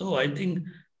of it. So I think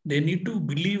they need to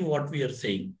believe what we are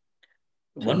saying.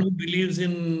 One who believes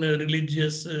in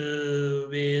religious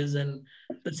ways, and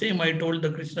the same I told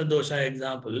the Krishna Dosha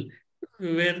example,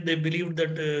 where they believed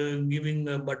that giving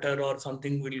butter or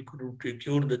something will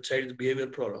cure the child's behavior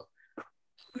problem.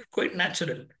 Quite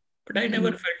natural. But I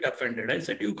never felt offended. I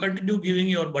said, you continue giving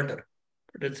your butter,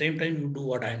 but at the same time, you do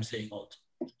what I am saying also.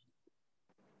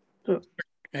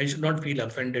 I should not feel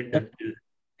offended that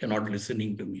you're not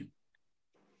listening to me.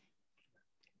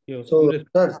 So,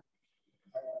 sir,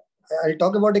 I'll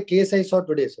talk about a case I saw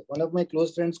today. Sir. One of my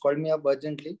close friends called me up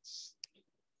urgently.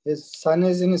 His son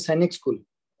is in a Sainik school.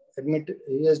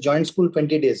 He has joined school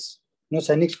 20 days.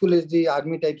 Sainik school is the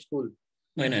army type school.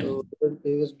 So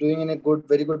he was doing in a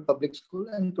very good public school.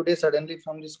 And today, suddenly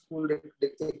from the school,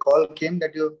 a call came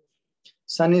that your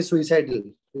son is suicidal.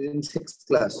 He's in 6th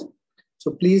class.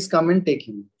 So please come and take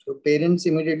him. So parents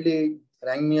immediately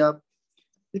rang me up.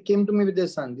 They came to me with their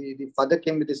son. The father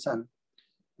came with his son.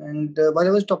 And while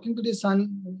I was talking to the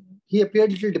son, he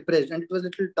appeared a little depressed. And it was a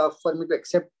little tough for me to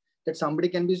accept that somebody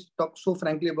can talk so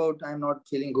frankly about, I'm not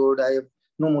feeling good. I have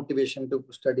no motivation to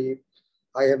study.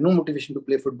 I have no motivation to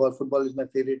play football. Football is my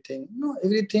favorite thing.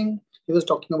 Everything he was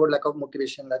talking about, lack of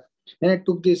motivation. Then I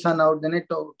took the son out. Then I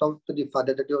talked to the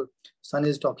father that your son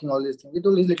is talking all these things. He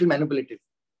told he's a little manipulative.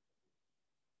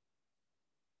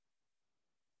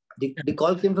 The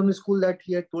call came from the school that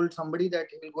he had told somebody that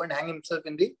he will go and hang himself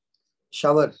in the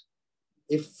shower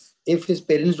if his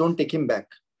parents don't take him back.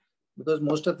 Because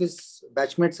most of his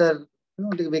batchmates are,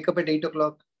 they wake up at 8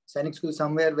 o'clock, Sainik school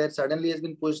somewhere where suddenly he has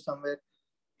been pushed somewhere,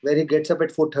 where he gets up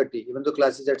at 4:30, even though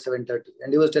class is at 7:30.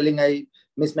 And he was telling, I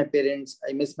miss my parents,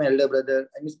 I miss my elder brother,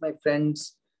 I miss my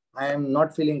friends, I am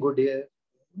not feeling good here.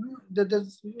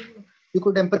 You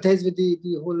could empathize with the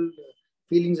whole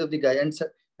feelings of the guy.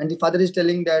 And the father is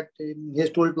telling that, he has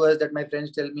told to us that my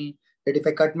friends tell me that if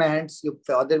I cut my hands, your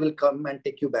father will come and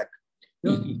take you back.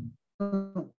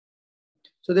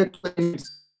 So that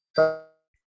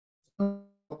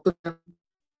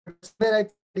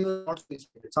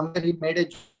somewhere he made a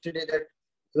today that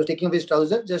he was taking off his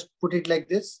trouser, just put it like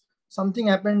this. Something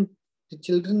happened. The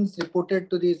children reported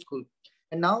to the school.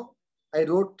 And now I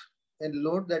wrote a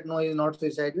note that no, he is not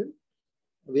suicidal.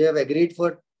 We have agreed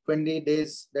for 20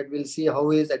 days that we'll see how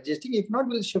he is adjusting. If not,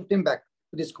 we'll shift him back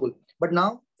to the school. But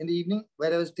now in the evening,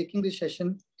 where I was taking the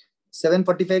session,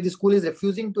 7:45, the school is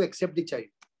refusing to accept the child.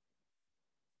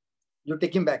 You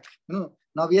take him back.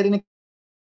 Now we are in a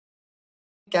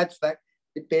catch back.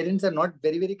 The parents are not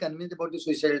very, very convinced about the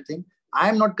suicidal thing. I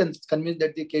am not convinced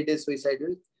that the kid is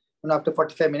suicidal after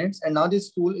 45 minutes. And now the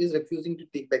school is refusing to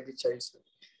take back the child.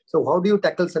 So how do you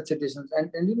tackle such situations?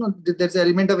 And there's an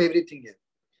element of everything here.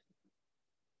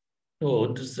 So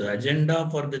this agenda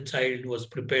for the child was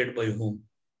prepared by whom?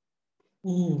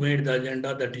 Who made the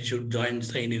agenda that he should join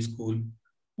Sainik school?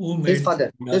 Who made His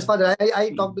father. His father. I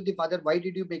talked to the father. Why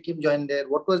did you make him join there?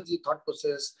 What was the thought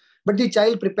process? But the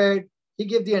child prepared. He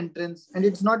gave the entrance, and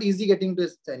it's not easy getting to a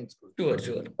Sainik school.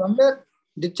 Sure. Somewhere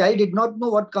the child did not know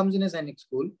what comes in a Sainik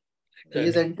school. Exactly. He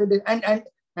has entered it,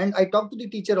 and I talked to the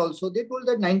teacher also. They told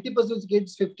that 90% of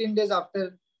kids 15 days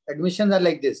after admissions are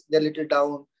like this. They're little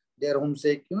down. They're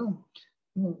homesick.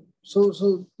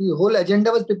 So the whole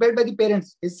agenda was prepared by the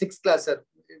parents. His sixth classer.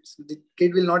 The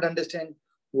kid will not understand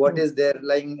what is there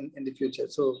lying in the future.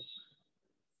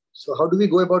 So how do we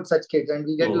go about such kids? And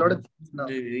we get a lot of now.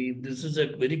 This is a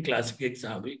very classic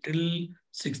example. Till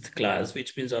 6th class,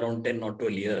 which means around 10 or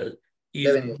 12 years, he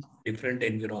is in a different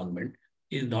environment.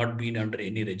 He has not been under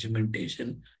any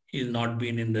regimentation. He has not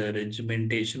been in the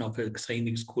regimentation of a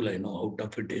Sainik school. I know out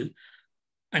of it is.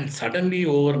 And suddenly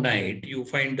overnight, you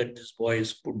find that this boy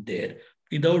is put there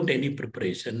without any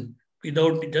preparation,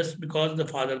 just because the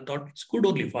father thought it's good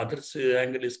only. Father's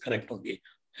angle is correct only.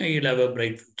 He'll have a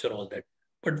bright future, all that.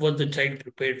 But was the child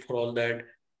prepared for all that,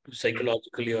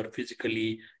 psychologically or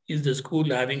physically? Is the school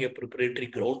having a preparatory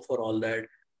ground for all that?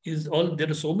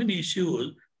 There are so many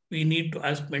issues we need to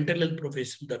ask mental health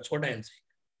professionals. That's what I am saying.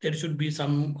 There should be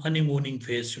some honeymooning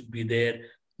phase should be there.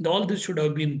 All this should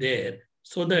have been there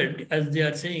so that, as they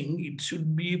are saying, it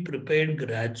should be prepared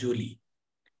gradually.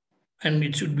 And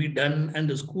it should be done, and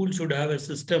the school should have a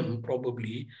system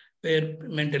probably where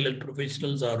mental health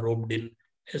professionals are roped in,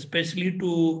 especially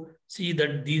to see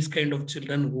that these kind of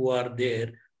children who are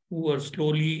there, who are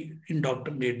slowly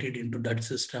indoctrinated into that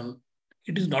system.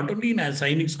 It is not only in a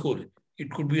Sainik school.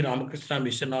 It could be Ramakrishna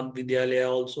Mission Vidyalaya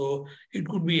also. It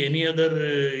could be any other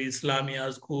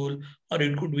Islamia school, or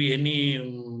it could be any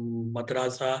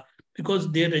madrasa,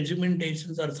 because their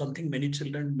regimentations are something many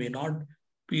children may not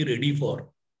be ready for.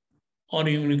 Or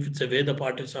even if it's a Veda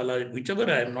Pathashala, whichever,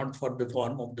 I am not for the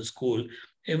form of the school,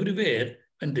 everywhere,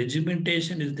 when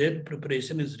regimentation is there,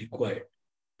 preparation is required.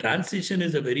 Transition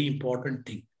is a very important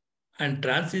thing. And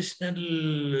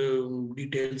transitional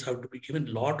details have to be given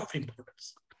a lot of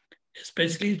importance,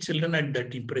 especially children at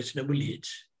that impressionable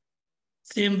age.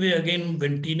 Same way again,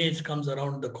 when teenage comes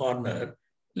around the corner,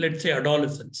 let's say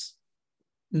adolescence.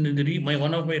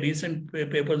 One of my recent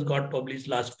papers got published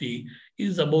last week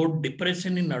is about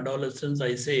depression in adolescence.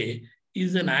 I say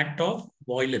is an act of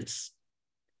violence.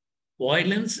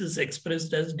 Violence is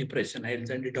expressed as depression. I'll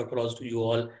send it across to you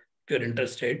all if you're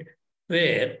interested,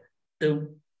 where the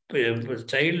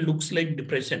child looks like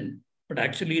depression, but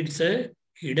actually it's a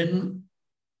hidden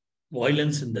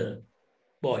violence in the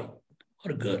boy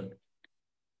or girl.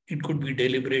 It could be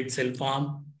deliberate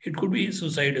self-harm. It could be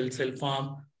suicidal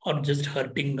self-harm, or just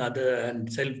hurting other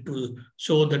and self to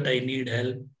show that I need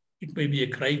help. It may be a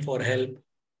cry for help.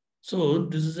 So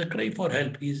this is a cry for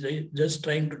help. He's just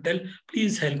trying to tell,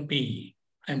 please help me.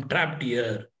 I'm trapped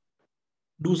here.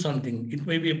 Do something. It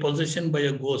may be a possession by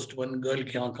a ghost. One girl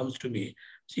comes to me.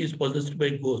 She is possessed by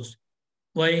a ghost.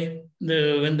 Why?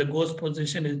 When the ghost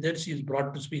possession is there, she is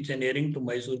brought to speech and hearing to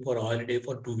Mysore for a holiday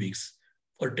for 2 weeks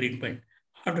for treatment.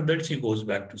 After that, she goes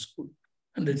back to school.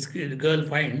 And this girl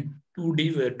finds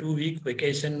 2-week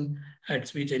vacation at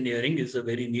speech and hearing is a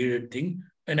very needed thing.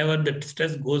 Whenever the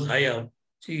stress goes high up,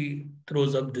 she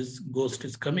throws up this ghost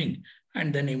is coming.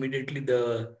 And then immediately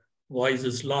the voice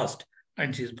is lost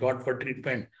and she's brought for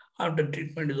treatment. After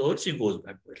treatment is over, she goes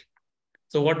back to it.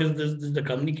 So what is this? This is the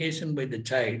communication by the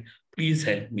child. Please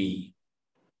help me.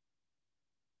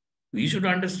 We should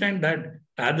understand that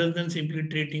rather than simply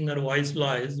treating her voice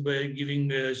loss by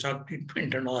giving shock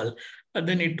treatment and all. But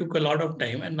then it took a lot of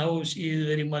time, and now she is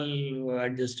very well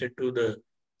adjusted to the.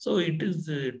 So it is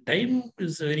time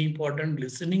is very important.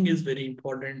 Listening is very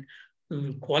important.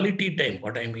 Quality time.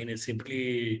 What I mean is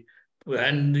simply,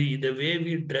 and the way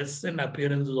we dress and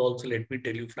appearance is also. Let me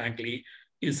tell you frankly,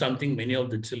 is something many of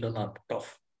the children are put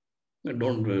off.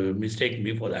 Don't mistake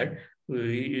me for that.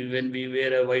 When we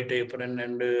wear a white apron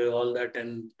and all that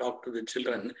and talk to the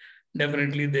children,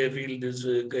 definitely they feel this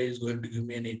guy is going to give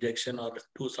me an injection or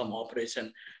do some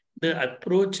operation. The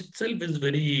approach itself is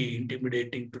very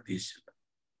intimidating to these children.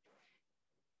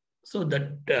 So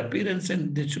that appearance,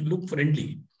 and they should look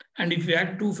friendly. And if you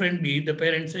act too friendly, the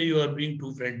parents say you are being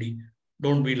too friendly.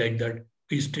 Don't be like that.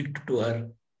 Be strict to her.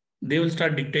 They will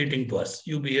start dictating to us.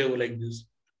 You behave like this.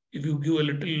 If you give a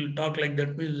little talk like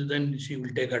that, then she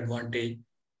will take advantage.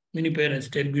 Many parents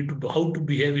tell me how to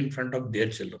behave in front of their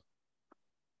children.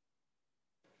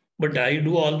 But I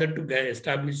do all that to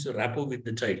establish a rapport with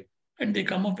the child. And they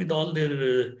come up with all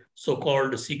their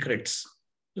so-called secrets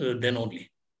then only.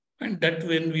 And that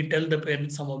when we tell the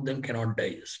parents, some of them cannot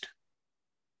digest.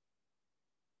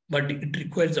 But it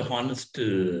requires a honest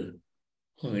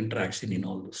interaction in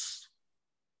all this.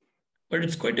 but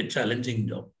it's quite a challenging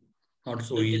job, not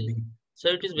so easy. So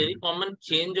it is very common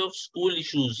change of school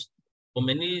issues. For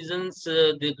many reasons,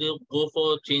 they go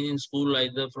for change in school,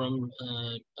 either from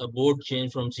a board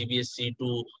change from CBSE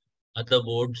to other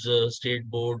boards, state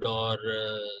board, or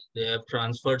they have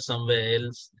transferred somewhere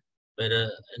else, where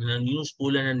in a new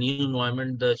school and a new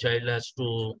environment, the child has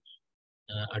to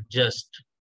adjust.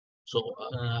 So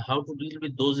how to deal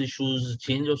with those issues?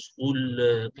 Change of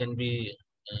school can be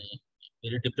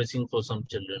very depressing for some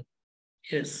children.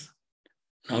 Yes.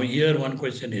 Now here one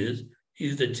question is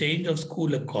the change of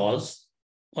school a cause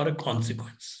or a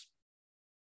consequence?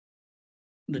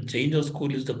 The change of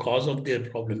school is the cause of their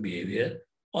problem behavior,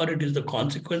 or it is the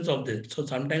consequence of this. So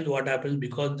sometimes what happens,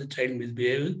 because the child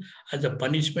misbehaves, as a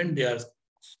punishment, they are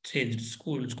changed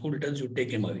school. School tells you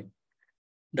take him away.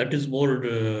 That is more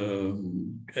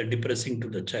depressing to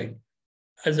the child.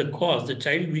 As a cause, the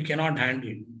child we cannot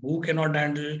handle. Who cannot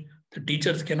handle? The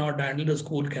teachers cannot handle, the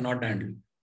school cannot handle.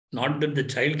 Not that the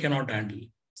child cannot handle,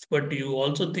 but you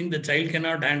also think the child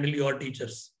cannot handle your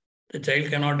teachers. The child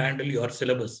cannot handle your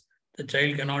syllabus. The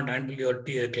child cannot handle your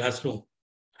classroom.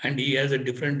 And he has a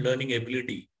different learning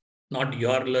ability. Not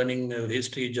your learning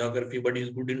history, geography, but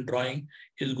he's good in drawing,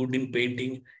 he's good in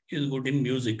painting, he's good in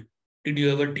music. Did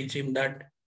you ever teach him that?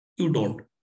 You don't.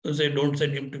 So say, don't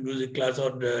send him to music class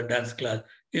or dance class.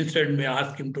 Instead, may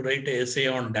ask him to write an essay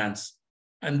on dance.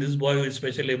 And this boy with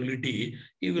special ability,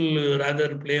 he will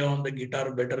rather play on the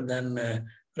guitar better than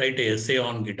write an essay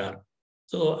on guitar.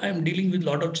 So I'm dealing with a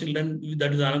lot of children.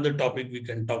 That is another topic we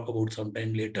can talk about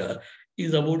sometime later.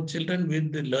 Is about children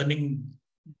with the learning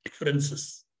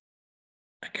differences.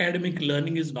 Academic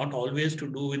learning is not always to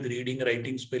do with reading,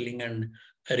 writing, spelling, and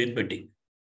arithmetic.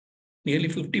 Nearly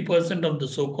 50% of the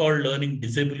so-called learning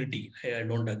disability, I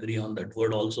don't agree on that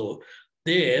word also,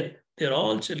 they're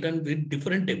all children with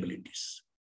different abilities.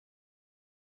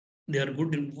 They are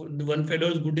good in, one fellow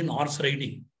is good in horse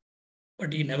riding,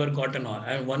 but he never got an horse.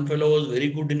 And one fellow was very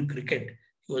good in cricket.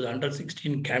 He was under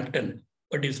 16 captain,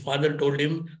 but his father told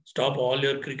him, stop all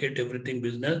your cricket, everything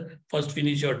business. First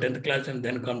finish your 10th class and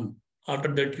then come.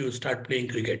 After that, you start playing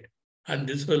cricket. And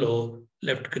this fellow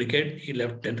left cricket. He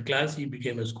left 10th class. He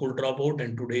became a school dropout,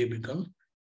 and today he becomes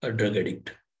a drug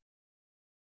addict.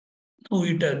 So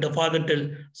the father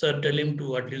tell him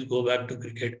to at least go back to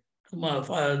cricket. My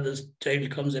father, this child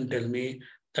comes and tells me,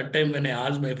 that time when I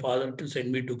asked my father to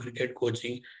send me to cricket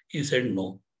coaching, he said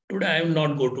no. Today I will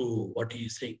not go to what he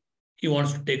is saying. He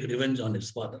wants to take revenge on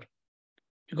his father.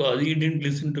 Because he didn't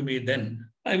listen to me then,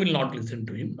 I will not listen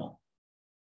to him now.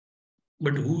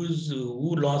 But who's a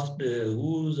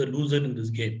loser in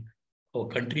this game? Our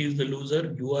country is the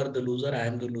loser, you are the loser, I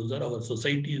am the loser, our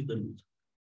society is the loser.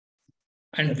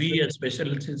 And we as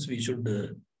specialists, we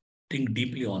should think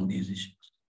deeply on these issues.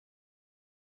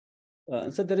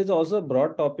 So there is also a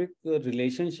broad topic,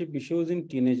 relationship issues in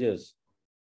teenagers.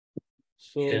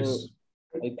 So Yes.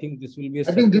 I think this will be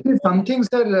I think this is something,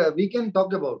 sir, we can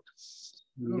talk about.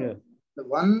 Yeah. The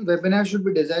one webinar should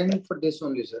be designed for this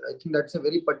only, sir. I think that's a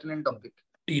very pertinent topic.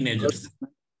 Teenagers.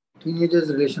 Teenagers'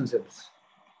 relationships.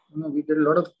 We get a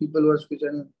lot of people who are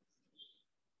switching.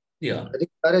 Yeah. I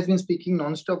think Sir has been speaking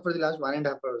non-stop for the last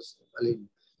 1.5 hours.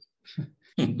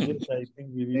 Yes, I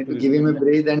think we need to give him a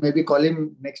break and maybe call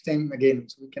him next time again.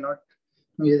 So we cannot.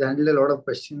 He has handled a lot of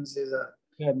questions.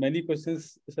 Yeah, many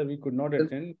questions, sir, we could not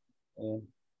attend.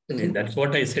 That's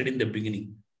what I said in the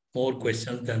beginning. More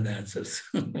questions than the answers.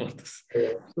 So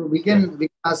we can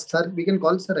ask Sir. We can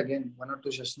call Sir again. 1 or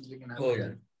 2 sessions we can have. Oh yeah.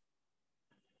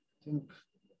 I think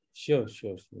Sure.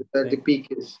 the peak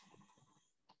is.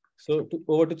 So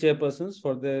over to chairpersons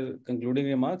for their concluding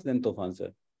remarks, then Tufan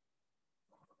sir.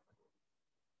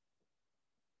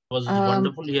 It was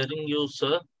wonderful hearing you,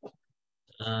 sir.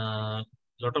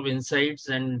 Lot of insights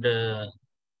and a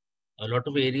lot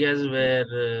of areas where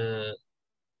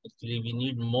actually we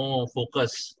need more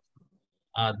focus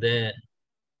are there.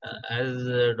 As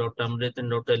Dr. Amrit and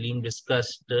Dr. Aleem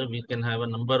discussed, we can have a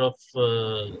number of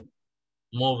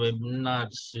more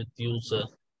webinars with you, sir,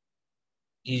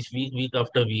 each week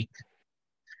after week.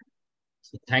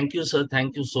 So thank you, sir.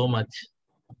 Thank you so much.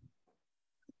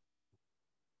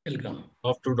 Welcome.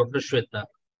 Off to Dr. Shweta.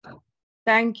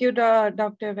 Thank you,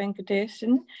 Dr.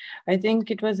 Venkatesan. I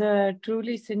think it was a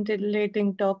truly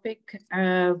scintillating topic,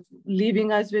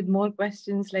 leaving us with more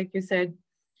questions, like you said,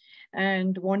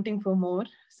 and wanting for more.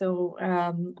 So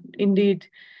indeed,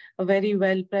 a very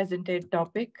well presented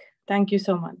topic. Thank you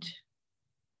so much.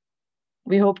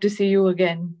 We hope to see you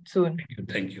again soon.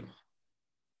 Thank you.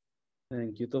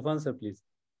 Thank you. Tufan sir, please.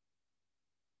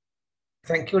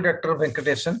 Thank you, Dr.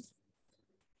 Venkatesan.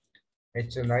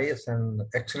 It's a nice and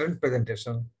excellent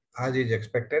presentation, as is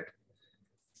expected.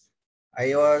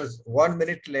 I was 1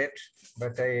 minute late,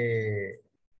 but I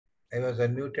was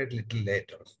unmuted little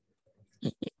late also.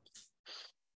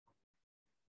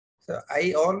 So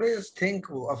I always think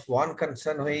of one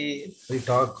concern we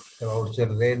talk about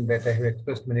children that I have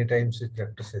expressed many times with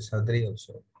Dr. Seshadri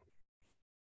also.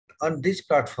 On this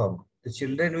platform, the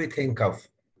children we think of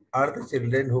are the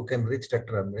children who can reach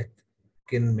Dr. Amrit,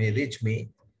 can reach me,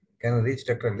 can reach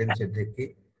Dr. Lim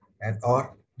Siddiqui, and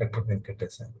or Dr.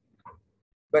 Venkatesan.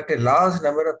 But a large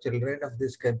number of children of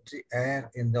this country are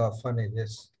in the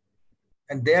orphanages,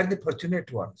 and they are the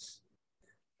fortunate ones.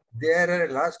 There are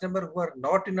a large number who are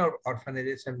not in our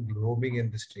orphanages and roaming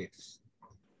in the streets.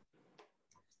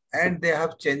 And they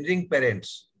have changing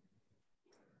parents.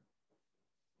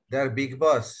 They are big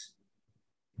boss,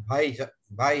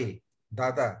 bhai,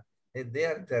 dada, they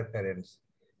are their parents.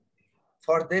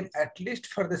 For them, at least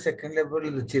for the second level,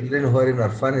 the children who are in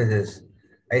orphanages,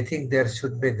 I think there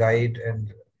should be a guide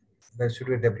and there should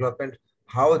be a development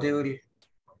how they will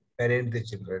parent the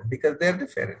children, because they are the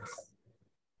parents.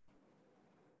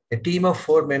 A team of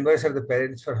 4 members are the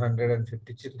parents for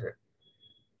 150 children.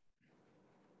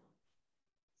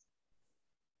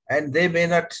 And they may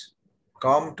not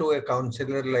come to a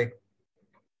counselor like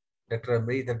Dr.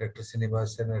 Amrit or Dr.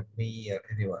 Srinivasan or me or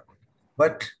anyone,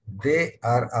 but they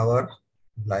are our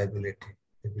liability.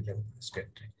 They belong to this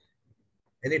country.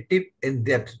 Any tip in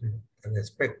that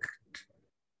respect?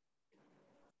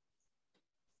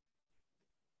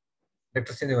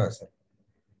 Dr. Srinivasan.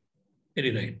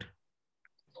 Very right.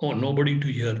 Oh, nobody to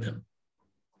hear them.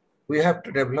 We have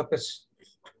to develop a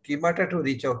schemata to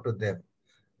reach out to them.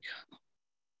 Yeah.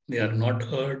 They are not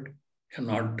heard, they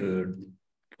are not,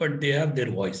 but they have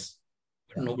their voice.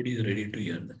 But yeah. Nobody is ready to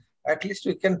hear them. At least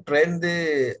we can train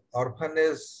the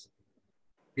orphanage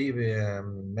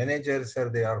managers or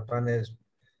the orphanage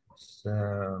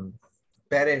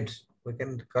parents. We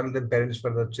can call them parents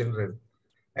for the children.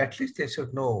 At least they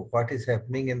should know what is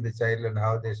happening in the child and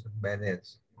how they should manage.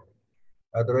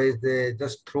 Otherwise, they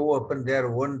just throw open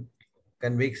their own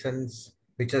convictions,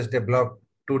 which has developed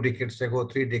 2 decades ago,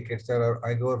 3 decades ago,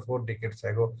 or 4 decades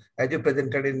ago. As you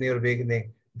presented in your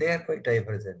beginning, they are quite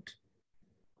divergent.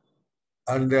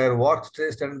 Under work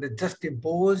stress, and they just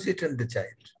impose it on the child.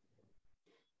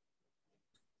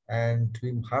 And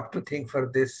we have to think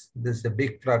for this. This is a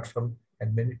big platform,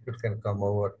 and many people can come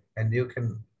over, and you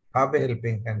can have a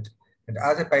helping hand. And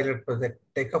as a pilot project,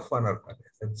 take off one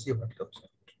orphanage and see what comes out.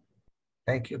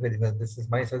 Thank you very much. This is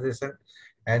my suggestion.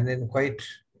 And then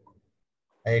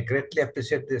I greatly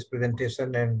appreciate this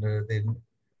presentation, and the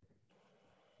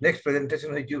next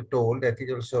presentation which you told, that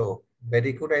is also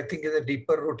very good. I think is a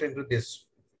deeper route into this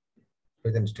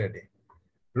present study.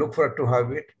 Look forward to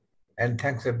have it. And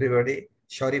thanks everybody.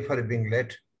 Sorry for being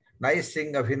late. Nice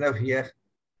seeing Abhinav here.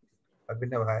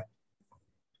 Abhinav, hi.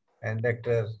 And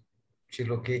Dr.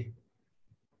 Chiluki.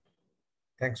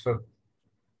 Thanks for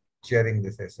sharing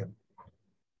this session.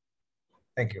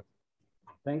 Thank you.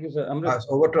 Thank you, sir. Amrit.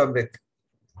 Over to Amrit.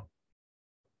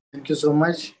 Thank you so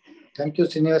much. Thank you,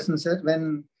 Srinivasan sir.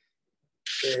 When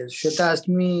Shweta asked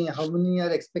me how many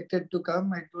are expected to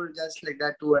come, I told just like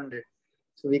that 200.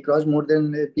 So we crossed more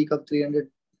than a peak of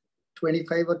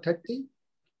 325 or 30.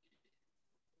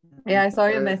 Yeah, I saw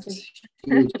your message.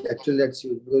 Huge. Actually, that's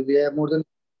huge because we have more than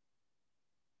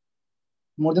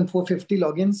 450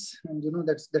 logins, and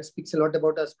that speaks a lot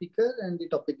about our speaker and the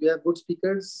topic. We have good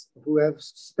speakers who have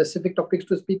specific topics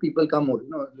to speak. People come more.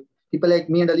 People like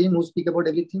me and Alim who speak about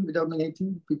everything without knowing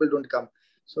anything. People don't come.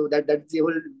 So that's the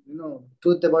whole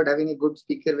truth about having a good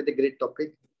speaker with a great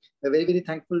topic. We're very, very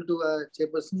thankful to our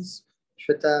chairpersons,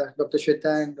 Shweta, Dr.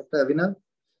 Shweta and Dr. Abhinav,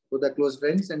 who are close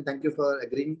friends, and thank you for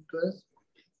agreeing to us.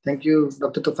 Thank you,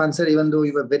 Dr. Tufan sir, even though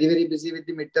you were very, very busy with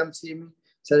the midterm CME.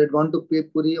 Sir had gone to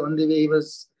Puri on the way he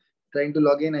was trying to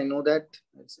log in. I know that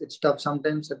it's tough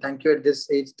sometimes. So thank you at this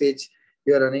stage.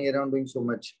 You are running around doing so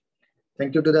much.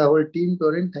 Thank you to the whole team,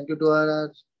 Torrent. Thank you to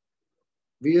our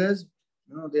viewers.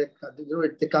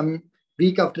 They come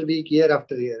week after week, year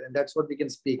after year, and that's what we can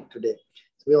speak today.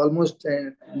 So we're almost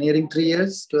nearing 3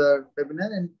 years to our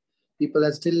webinar, and people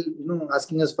are still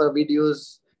asking us for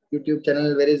videos, YouTube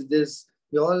channel. Where is this?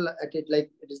 We all at it like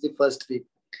it is the first week.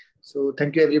 So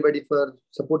thank you everybody for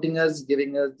supporting us,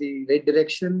 giving us the right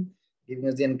direction, giving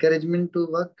us the encouragement to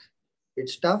work.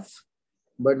 It's tough,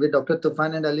 but with Dr.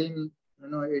 Tufan and Alim,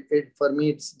 for me,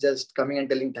 it's just coming and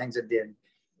telling thanks at the end.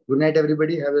 Good night,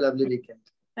 everybody. Have a lovely weekend.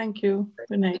 Thank you.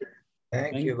 Good night.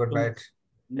 Thank you. Good night.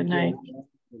 Good night.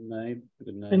 Good night.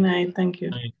 Good night. Good night. Thank you.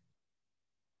 Good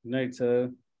night,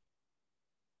 sir.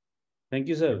 Thank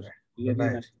you, sir. Good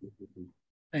night.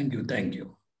 Thank you. Thank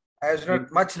you. As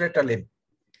not much later, Alim.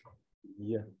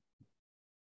 Yeah.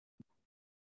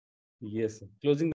 Yes, sir. Closing